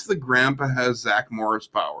 at least the grandpa has Zach Morris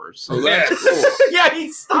powers, so that's cool. Yeah, he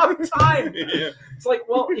stopped time. It's like,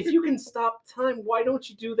 well, if you can stop time, why don't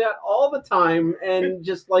you do that all the time and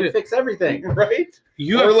just like fix everything, right?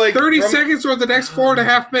 You have like 30 seconds or the next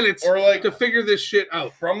 4.5 minutes, or like to figure this shit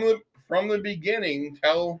out from the beginning.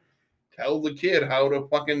 Tell the kid how to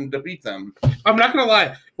fucking defeat them. I'm not gonna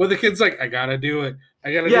lie. When the kid's like, "I gotta do it.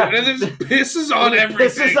 I gotta do it," and then just pisses on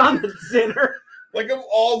everything. Pisses on the dinner. Like, of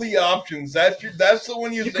all the options, that's the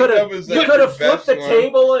one you think of as you could have flipped the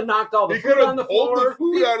table and knocked all the food on the floor. The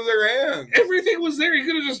food out of their hands. Everything was there. He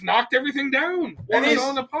could have just knocked everything down.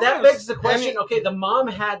 That begs the question. Okay, the mom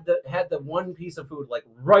had the one piece of food like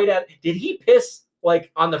right at. Did he piss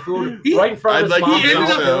like on the food right in front of his mom's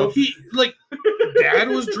mouth? He Dad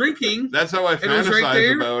was drinking. That's how I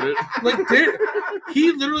fantasize about it. Like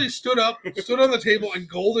he literally stood on the table and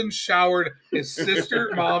golden showered his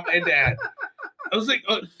sister, mom, and dad. I was like,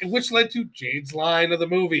 which led to Jade's line of the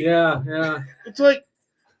movie. Yeah. It's like,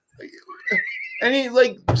 and he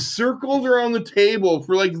like circled around the table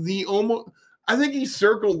for like I think he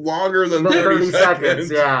circled longer than 30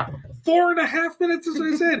 seconds. Yeah. 4.5 minutes is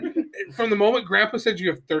what I said. From the moment Grandpa said you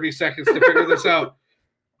have 30 seconds to figure this out,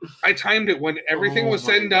 I timed it when everything was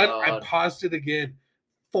said and done. I paused it again.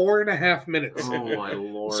 4.5 minutes. Oh my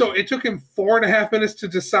Lord. So it took him 4.5 minutes to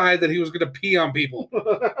decide that he was going to pee on people.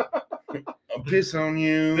 I'll piss on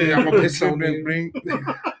you. Yeah, I'm going to piss on you.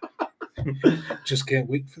 Just can't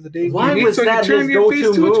wait for the day. Why was that his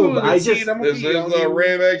go-to move? This is the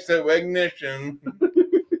Ravex of ignition.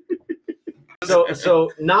 So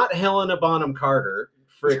not Helena Bonham Carter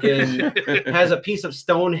freaking has a piece of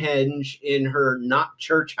Stonehenge in her not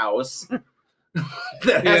church house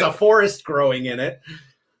that has a forest growing in it.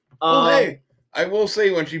 Well, hey, I will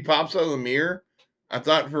say when she pops out of the mirror, I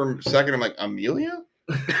thought for a second, I'm like, Amelia?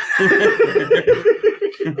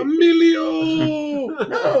 Emilio!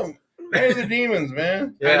 No, they're the demons,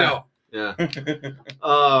 man. Yeah. I know. Yeah.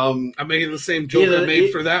 I'm making the same joke I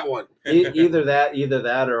made for that one. Either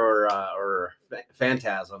that or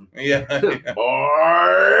Phantasm. Yeah.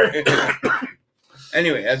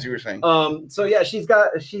 Anyway, as you were saying. So yeah, she's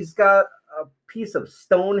got a piece of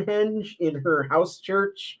Stonehenge in her house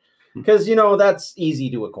church. Because, that's easy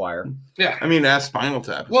to acquire. Yeah. I mean, ask Spinal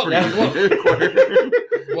Tap. Well,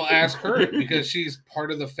 ask her, because she's part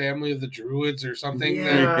of the family of the Druids or something.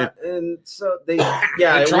 Yeah, and so they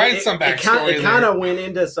tried some backstory. It kind of went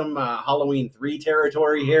into some Halloween 3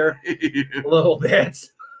 territory here. A little bit.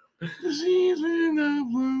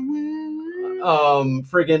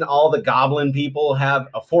 Friggin' all the goblin people have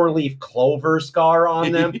a 4-leaf clover scar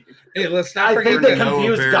on them. Hey, let's not forget. I think they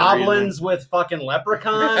confused goblins with fucking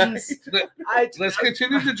leprechauns. Let's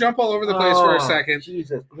continue to jump all over the place for a second.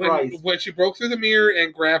 Jesus Christ. When she broke through the mirror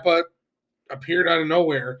and Grandpa appeared out of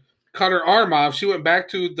nowhere, cut her arm off, she went back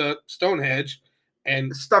to the Stonehenge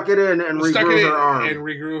and stuck it in and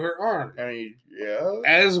regrew her arm. I mean, yeah.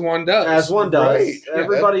 As one does. Right.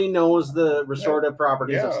 Everybody knows the restorative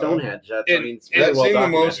properties of Stonehenge. That's the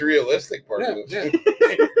most realistic part of this.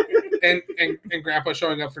 And Grandpa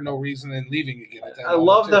showing up for no reason and leaving again. I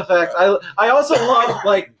love the fact. I also love,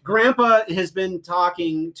 like, Grandpa has been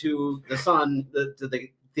talking to the son, the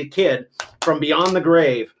kid from beyond the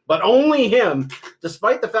grave, but only him,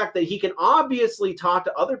 despite the fact that he can obviously talk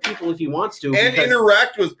to other people if he wants to. And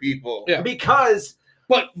interact with people. Yeah. Because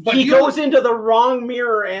but he goes into the wrong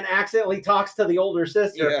mirror and accidentally talks to the older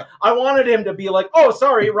sister. Yeah. I wanted him to be like, oh,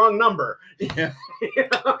 sorry, wrong number. Yeah.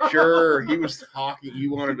 Sure, he was talking.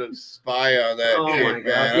 You wanted to spy on that kid, my God.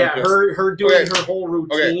 Man. Yeah, her doing her whole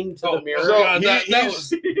routine to the mirror. So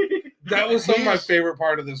that was some of my favorite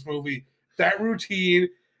part of this movie. That routine,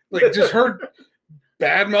 like just her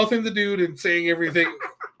bad-mouthing the dude and saying everything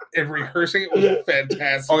and rehearsing it was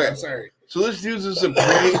fantastic. Okay. I'm sorry. So this dude's a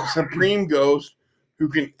supreme ghost who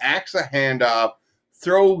can axe a hand off,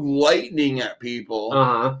 throw lightning at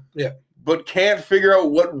people, but can't figure out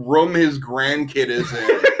what room his grandkid is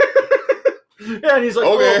in. Yeah, and he's like,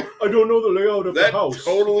 okay, I don't know the layout of the house.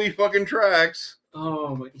 Totally fucking tracks.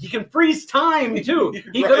 Oh, my. He can freeze time, too.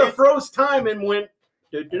 He could have froze time and went...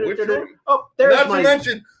 Oh, there's Not to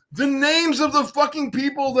mention, the names of the fucking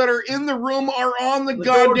people that are in the room are on the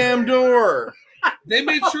goddamn door. They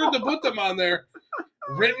made sure to put them on there,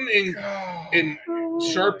 written in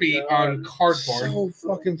Sharpie on cardboard. So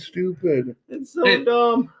fucking stupid. It's so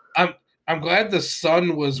dumb. I'm glad the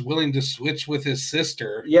son was willing to switch with his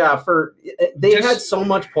sister. Yeah, they had so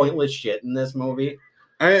much pointless shit in this movie.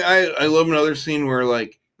 I love another scene where,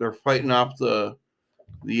 like, they're fighting off the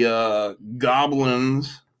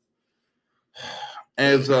goblins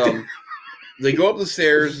as they go up the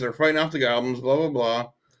stairs. They're fighting off the goblins, blah blah blah.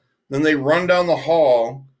 Then they run down the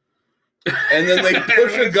hall, and then they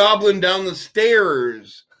push a goblin down the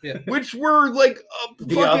stairs, which were like a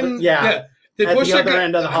fucking They push the other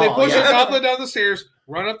end of the hall. They push a goblin down the stairs,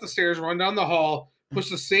 run up the stairs, run down the hall, push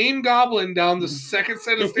the same goblin down the second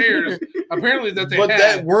set of stairs. Apparently that they had.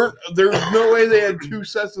 That weren't. There's no way they had two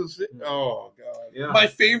sets of. Oh god. Yeah. My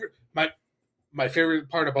favorite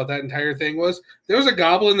part about that entire thing was there was a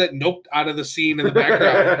goblin that noped out of the scene in the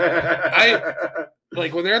background.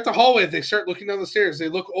 Like when they're at the hallway, they start looking down the stairs. They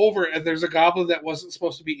look over and there's a goblin that wasn't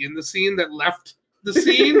supposed to be in the scene that left the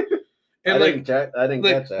scene. And I didn't catch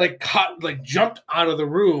that. Like jumped out of the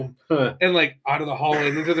room and like out of the hallway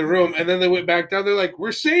and into the room, and then they went back down. They're like,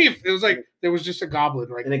 "We're safe." It was like there was just a goblin,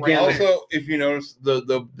 right? And again, also, if you notice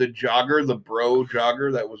the jogger, the bro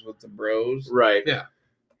jogger that was with the bros, right? Yeah.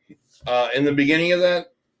 In the beginning of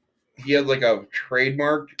that, he had like a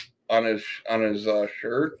trademark on his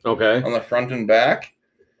shirt, okay, on the front and back,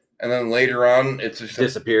 and then later on, it's just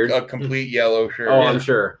disappeared, a complete yellow shirt. Oh, I'm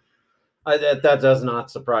sure. That does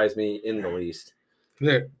not surprise me in the least.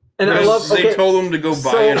 There. And I love. They told him to go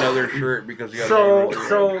buy another shirt because he got so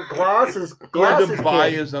Glass's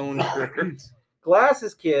buy his own shirt.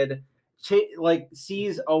 Glass's kid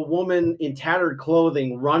sees a woman in tattered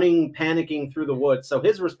clothing running, panicking through the woods. So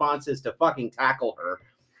his response is to fucking tackle her.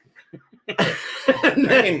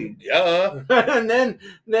 and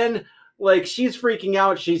then like she's freaking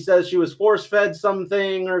out. She says she was force fed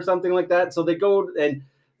something or something like that. So they go and.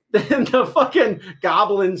 Then the fucking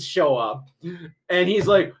goblins show up, and he's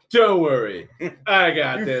like, "Don't worry, I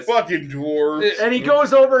got this." Fucking dwarves. And he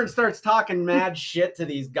goes over and starts talking mad shit to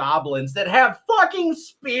these goblins that have fucking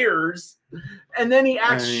spears. And then he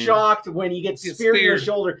acts shocked when he gets speared in the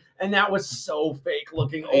shoulder, and that was so fake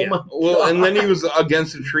looking. Oh my God. Well, and then he was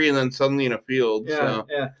against a tree, and then suddenly in a field. Yeah.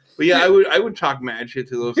 But yeah, I would talk mad shit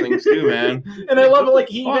to those things too, man. And I love it. Like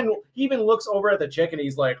he even looks over at the chick and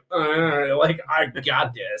he's like I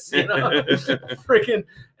got this, you know, freaking.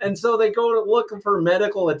 And so they go to look for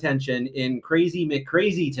medical attention in Crazy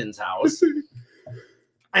McCrazyton's house.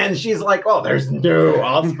 And she's like, "Oh, there's no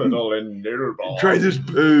hospital in Noodleball. Try this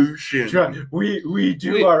potion. We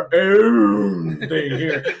do our own thing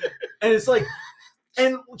here." And it's like.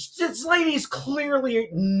 And this lady's clearly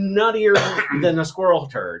nuttier than a squirrel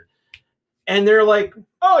turd. And they're like,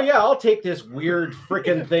 "Oh, yeah, I'll take this weird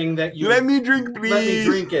freaking thing that you... Let me drink, please. Let me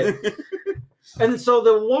drink it." And so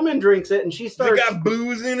the woman drinks it, and she starts... They got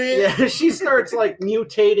booze in it? Yeah, she starts, like,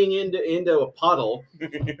 mutating into a puddle.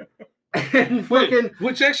 And freaking...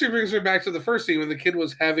 Which actually brings me back to the first scene when the kid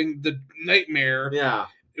was having the nightmare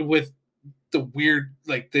with... the weird,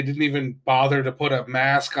 like they didn't even bother to put a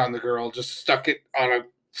mask on the girl, just stuck it on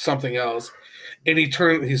something else, and he's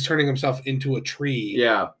turning himself into a tree,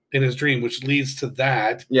 in his dream, which leads to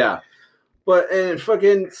that. Yeah,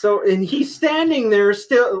 And he's standing there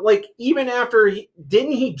still, like, even after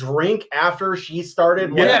didn't he drink after she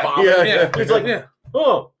started? Like, yeah. He's like,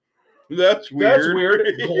 oh, that's weird. That's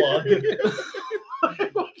weird. Glug.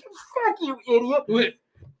 Fuck you, idiot.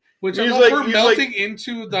 Which we're melting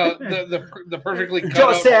into the perfectly cut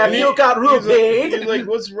Joseph, you got ruined. He's like,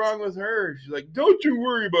 what's wrong with her? She's like, don't you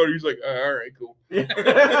worry about it. He's like, all right, cool.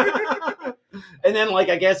 And then, like,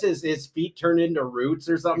 I guess his feet turn into roots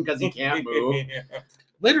or something because he can't move.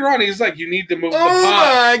 Later on, he's like, you need to move the pot. Oh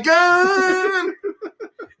my god!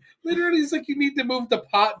 Later on, he's like, you need to move the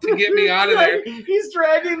pot to get me out of there. He's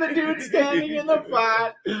dragging the dude standing in the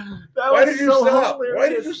pot. Why did you stop? Hilarious. Why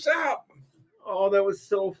did you stop? Oh, that was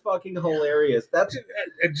so fucking hilarious. That's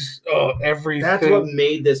everything. That's what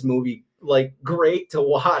made this movie like great to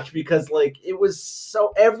watch, because like it was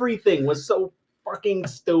so, everything was so fucking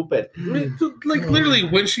stupid. Like literally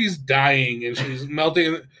when she's dying and she's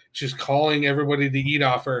melting, she's calling everybody to eat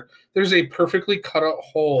off her. There's a perfectly cut out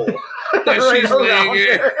hole that right she's laying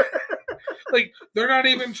in. Like they're not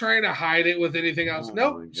even trying to hide it with anything else.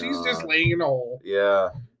 Nope, she's just laying in a hole. Yeah.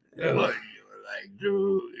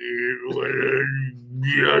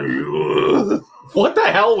 What the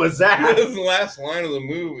hell was that? That's the last line of the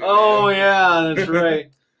movie. Oh yeah, that's right.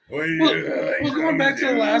 Well, going back to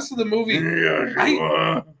the last of the movie,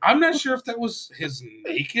 I'm not sure if that was his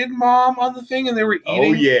naked mom on the thing, and they were eating.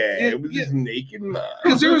 Oh yeah, it was his naked mom.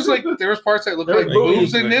 Because there was parts that looked like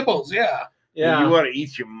boobs and nibbles. Yeah. Yeah, you want to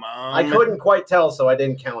eat your mom? I couldn't quite tell, so I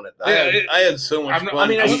didn't count it. I had so much fun. I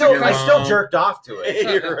mean, I still jerked off to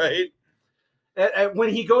it. You're right. When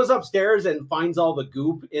he goes upstairs and finds all the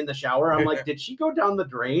goop in the shower, I'm like, did she go down the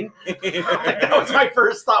drain? That was my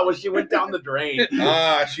first thought, was she went down the drain.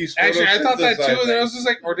 She's actually, I thought that too, and then I was just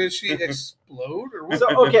like, or did she explode, or what? So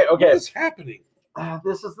okay, what's happening?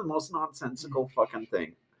 This is the most nonsensical fucking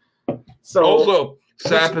thing. So also,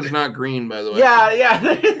 sap is not green, by the way. Yeah.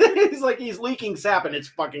 he's leaking sap and it's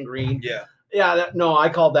fucking green. Yeah. No, I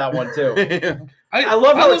called that one too. I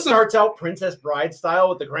love how it starts out Princess Bride style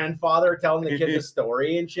with the grandfather telling the kid the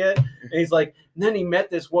story and shit. And he's like, and then he met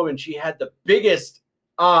this woman. She had the biggest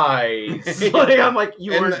eyes. Like, I'm like,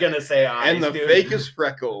 you weren't gonna say eyes, and the dude. fakest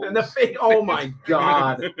freckles. And the fake. Oh my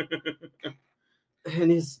god.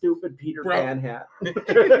 And his stupid Peter Pan hat.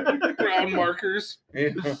 Brown markers.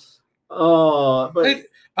 But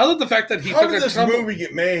I love the fact that he how took did this movie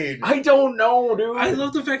get made? I don't know, dude. I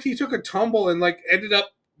love the fact he took a tumble and like ended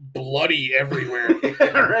up bloody everywhere.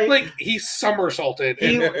 Right? Like he somersaulted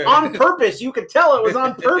on purpose. You could tell it was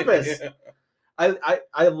on purpose.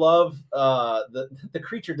 I love the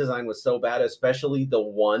creature design was so bad, especially the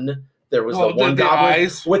one. There was the one goblin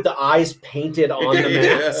with the eyes painted on the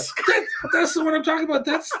mask. That's the one I'm talking about.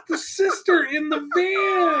 That's the sister in the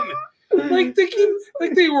van. Like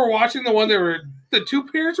they were watching the one the two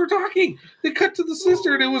parents were talking. They cut to the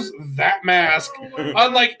sister and it was that mask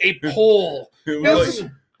on like a pole.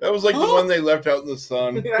 That was like the one they left out in the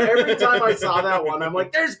sun. Yeah, every time I saw that one, I'm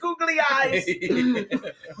like, there's googly eyes.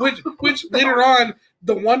 which later on,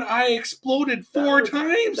 the one eye exploded four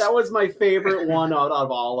times. That was my favorite one out of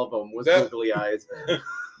all of them, was googly eyes.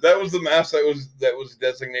 That was the mask that was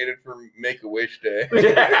designated for Make-A-Wish Day.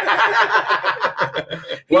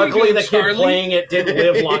 Luckily, the kid playing it didn't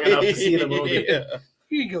live long enough to see the movie. Yeah.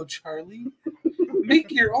 Here you go, Charlie. Make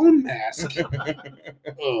your own mask.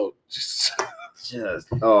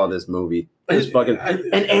 This movie is fucking,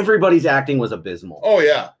 and everybody's acting was abysmal. Oh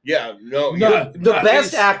yeah, the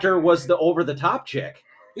best actor was the over the top chick.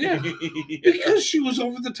 Yeah, because she was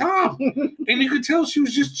over the top, and you could tell she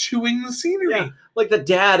was just chewing the scenery. Yeah. Like the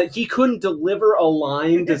dad, he couldn't deliver a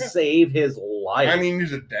line to save his life. I mean,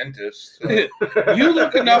 he's a dentist. So. You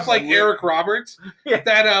look enough like Eric Roberts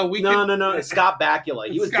that we. No. Scott Bakula.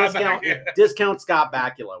 He was discount Scott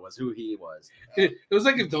Bakula was who he was. It was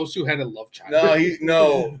like if those two had a love child.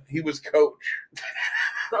 He was Coach.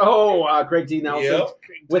 Craig T. Nelson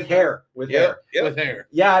with hair. With hair.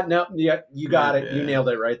 Yeah, you got it. You nailed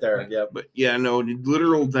it right there. Yeah, but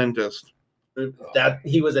literal dentist. That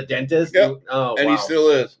he was a dentist. Yep. And he still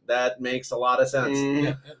is. That makes a lot of sense.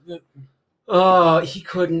 Mm. He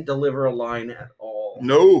couldn't deliver a line at all.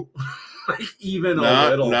 No, even a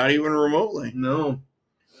little. Not even remotely. No.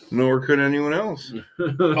 Nor could anyone else.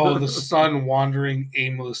 The son wandering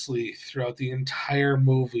aimlessly throughout the entire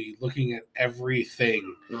movie, looking at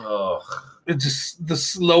everything. It's just the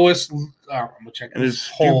slowest. I'm gonna check this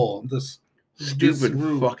hole. This stupid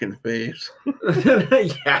fucking face.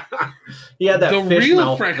 Yeah, he had that the fish real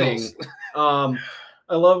mouth freckles. thing.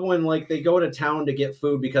 I love when like they go to town to get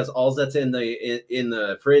food because all that's in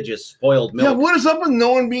the fridge is spoiled milk. Yeah, what is up with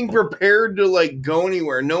no one being prepared to like go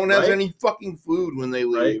anywhere? No one has any fucking food when they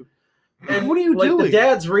leave. Right? And what are you doing? The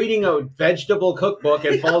dad's reading a vegetable cookbook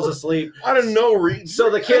and falls asleep. I don't know.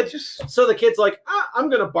 So the kid's like, I'm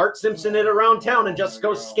gonna Bart Simpson it around town and just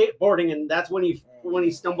go skateboarding, and that's when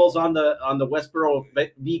he stumbles on the Westboro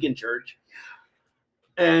vegan church.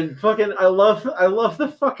 And fucking, I love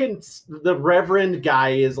the reverend guy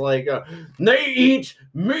is like, they eat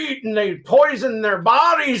meat and they poison their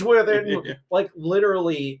bodies with it. And, like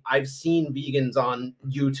literally, I've seen vegans on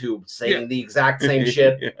YouTube saying the exact same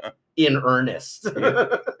shit in earnest.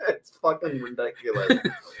 It's fucking ridiculous.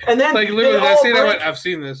 And then like literally, I've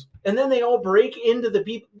seen this. And then they all break into the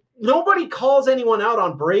people. Nobody calls anyone out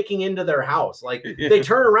on breaking into their house. Like they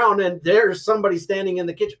turn around and there's somebody standing in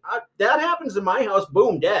the kitchen. That happens in my house.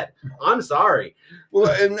 Boom, dead. I'm sorry.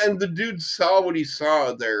 Well, and the dude saw what he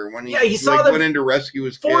saw there when he saw went in to rescue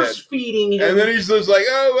his force feeding him, and then he's just like,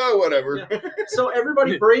 oh well, whatever. Yeah. So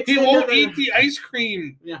everybody breaks. He won't eat the ice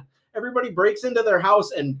cream. Yeah, everybody breaks into their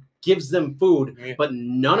house and gives them food, but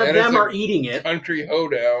none of them are eating it. Country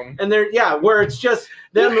hoedown. And they're where it's just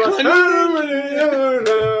them like,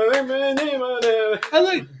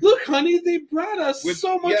 look, honey, they brought us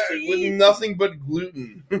so much to eat. With nothing but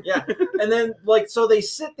gluten. Yeah. And then so they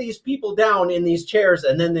sit these people down in these chairs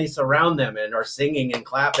and then they surround them and are singing and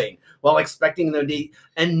clapping while expecting them to eat.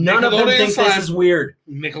 And none of them think this is weird.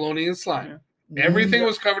 Nickelodeon slime. Yeah. Everything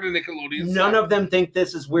was covered in Nickelodeon. None of them think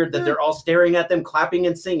this is weird that they're all staring at them, clapping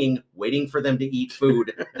and singing, waiting for them to eat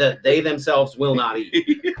food that they themselves will not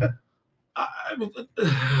eat.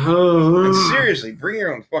 Seriously, bring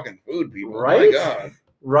your own fucking food, people. Right? Oh my God.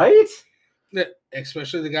 Right?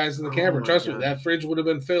 Especially the guys in the camper. Trust me, that fridge would have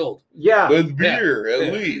been filled. Yeah. With beer,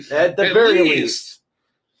 at least. At the very least.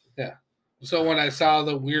 Yeah. So when I saw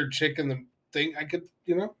the weird chick in the thing, I could,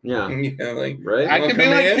 Yeah, like right. I could be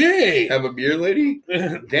like, hey, have a beer, lady.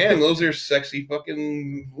 Damn, those are sexy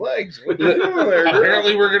fucking legs.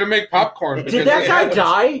 Apparently, we're gonna make popcorn. Did that guy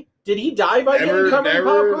die? Did he die by getting covered in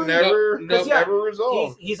popcorn? Never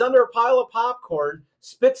resolved. He's under a pile of popcorn,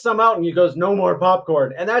 spits some out, and he goes, "No more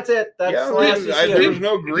popcorn," and that's it. That's the last there was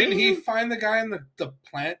no green. Didn't he find the guy in the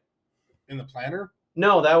plant in the planter?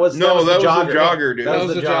 No, that was the jogger, dude. That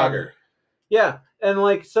was the jogger. Yeah. And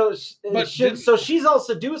like so she's all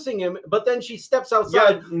seducing him, but then she steps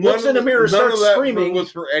outside, looks in the mirror, starts screaming.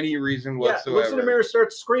 Was for any reason whatsoever. Looks in the mirror,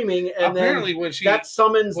 starts screaming, and apparently then that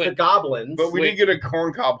summons the goblins. But we did get a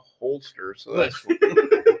corncob holster, so that's.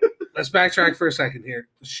 Let's backtrack for a second here.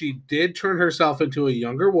 She did turn herself into a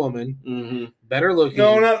younger woman, better looking.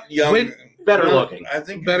 No, not young. Better looking. I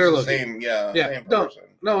think better looking. Same, same person.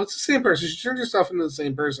 No, it's the same person. She turned herself into the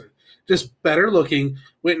same person. Just better looking,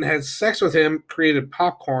 went and had sex with him, created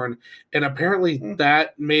popcorn, and apparently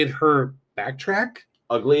that made her backtrack.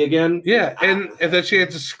 Ugly again? Yeah, and then she had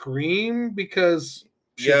to scream because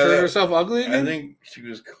she turned herself ugly again? I think she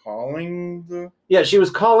was calling the... Yeah, she was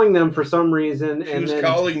calling them for some reason. She was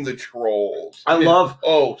calling the trolls. I love...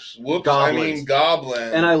 Oh, whoops, goblins.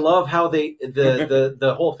 Goblins. And I love how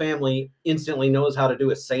the whole family instantly knows how to do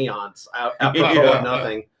a seance apropos of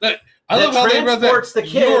nothing. I love how they brought that. The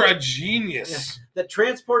kid, you're a genius. Yeah, that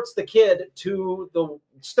transports the kid to the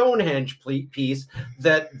Stonehenge piece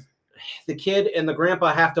that the kid and the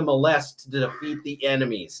grandpa have to molest to defeat the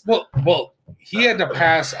enemies. Well, he had to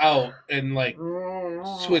pass out and like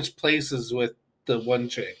switch places with the one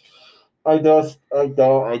chick. I don't.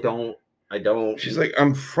 She's like,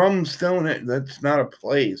 I'm from Stonehenge. That's not a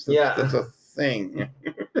place. That's a thing.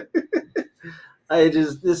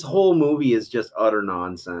 This whole movie is just utter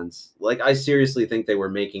nonsense. Like, I seriously think they were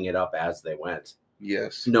making it up as they went.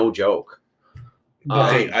 Yes. No joke.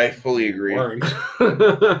 I fully agree.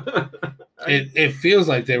 It feels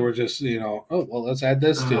like they were just, oh, well, let's add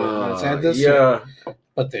this to it. Let's add this to it.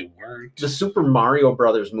 But they weren't. The Super Mario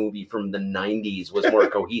Brothers movie from the 90s was more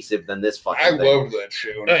cohesive than this fucking thing. I love that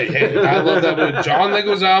show. Hey, I love that movie. John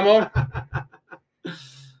Leguizamo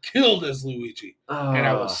killed as Luigi. And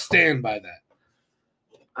I will stand by that.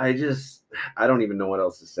 I don't even know what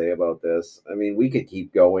else to say about this. I mean, we could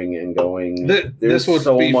keep going and going. This would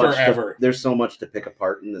be forever. There's so much to pick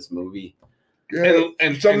apart in this movie.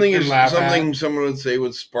 And something someone would say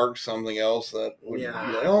would spark something else that would be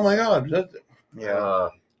like, oh my God.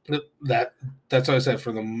 That's what I said.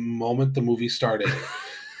 From the moment the movie started,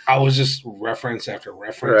 I was just reference after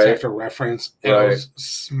reference after reference, and I was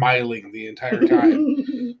smiling the entire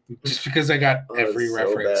time. Just because I got every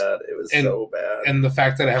reference. It was so bad. And the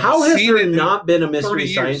fact that I haven't seen it. How has there not been a Mystery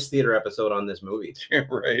Science Theater episode on this movie?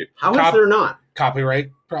 Right. How is there not?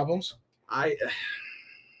 Copyright problems?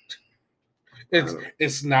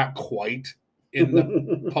 It's not quite in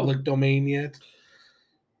the public domain yet.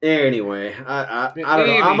 Anyway, I don't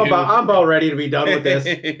know. I'm about ready to be done with this.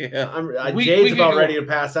 Jade's about ready to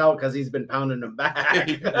pass out because he's been pounding him back.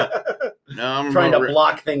 No, I'm trying to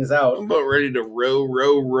block things out. I'm about ready to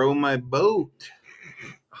row my boat.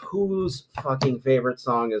 Whose fucking favorite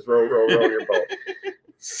song is "Row, Row, Row Your Boat"?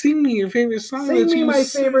 Sing me your favorite song. Sing me my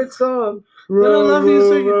favorite song. Row, I love you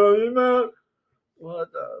singing. Row your boat.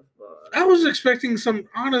 What the fuck? I was expecting some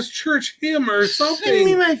honest church hymn or something. Sing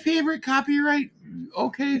me my favorite copyright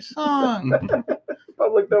song.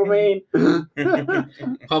 Public domain.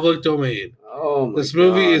 Public domain. Oh my This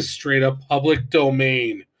movie is straight up public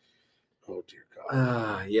domain. Oh dear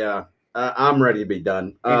God. Yeah. I'm ready to be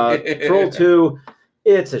done. Troll 2,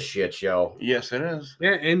 it's a shit show. Yes, it is.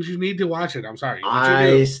 Yeah, and you need to watch it. I'm sorry.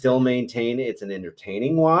 I still maintain it's an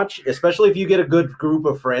entertaining watch, especially if you get a good group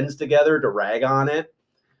of friends together to rag on it.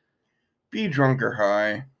 Be drunk or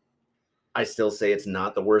high. I still say it's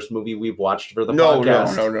not the worst movie we've watched for the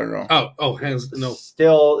podcast. No. Oh, hands no.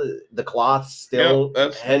 Still, the cloth still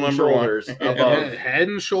that's head and shoulders above. Head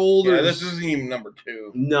and shoulders. Yeah, this isn't even number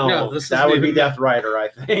 2. No, that would be Death Rider, I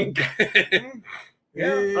think.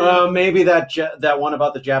 Yeah. Maybe that one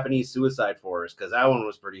about the Japanese suicide forest, because that one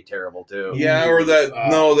was pretty terrible too. Yeah, or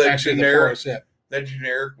that generic, that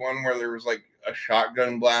generic one where there was like a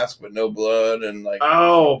shotgun blast but no blood and like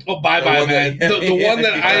bye man. The one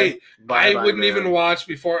that I wouldn't even watch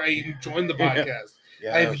before I joined the podcast.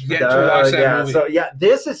 Yeah, I've yet to watch that movie. So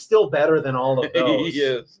this is still better than all of those.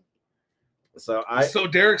 Yes. So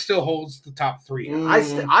Derek still holds the top 3.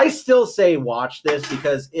 I still say watch this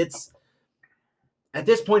because it's. At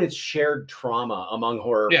this point, it's shared trauma among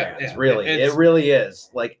horror fans. Really, it really is.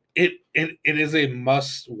 Like it is a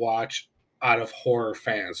must-watch out of horror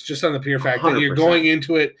fans, just on the pure fact that you're going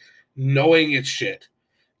into it knowing it's shit.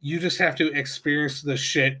 You just have to experience the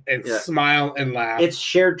shit and smile and laugh. It's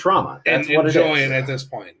shared trauma. That's what enjoy it is. It at this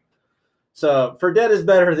point. So for Dead is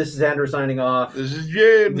Better, this is Andrew signing off. This is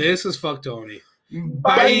Jade. This is Fuck Tony.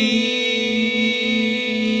 Bye.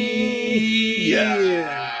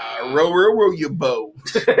 Yeah. Row your boat.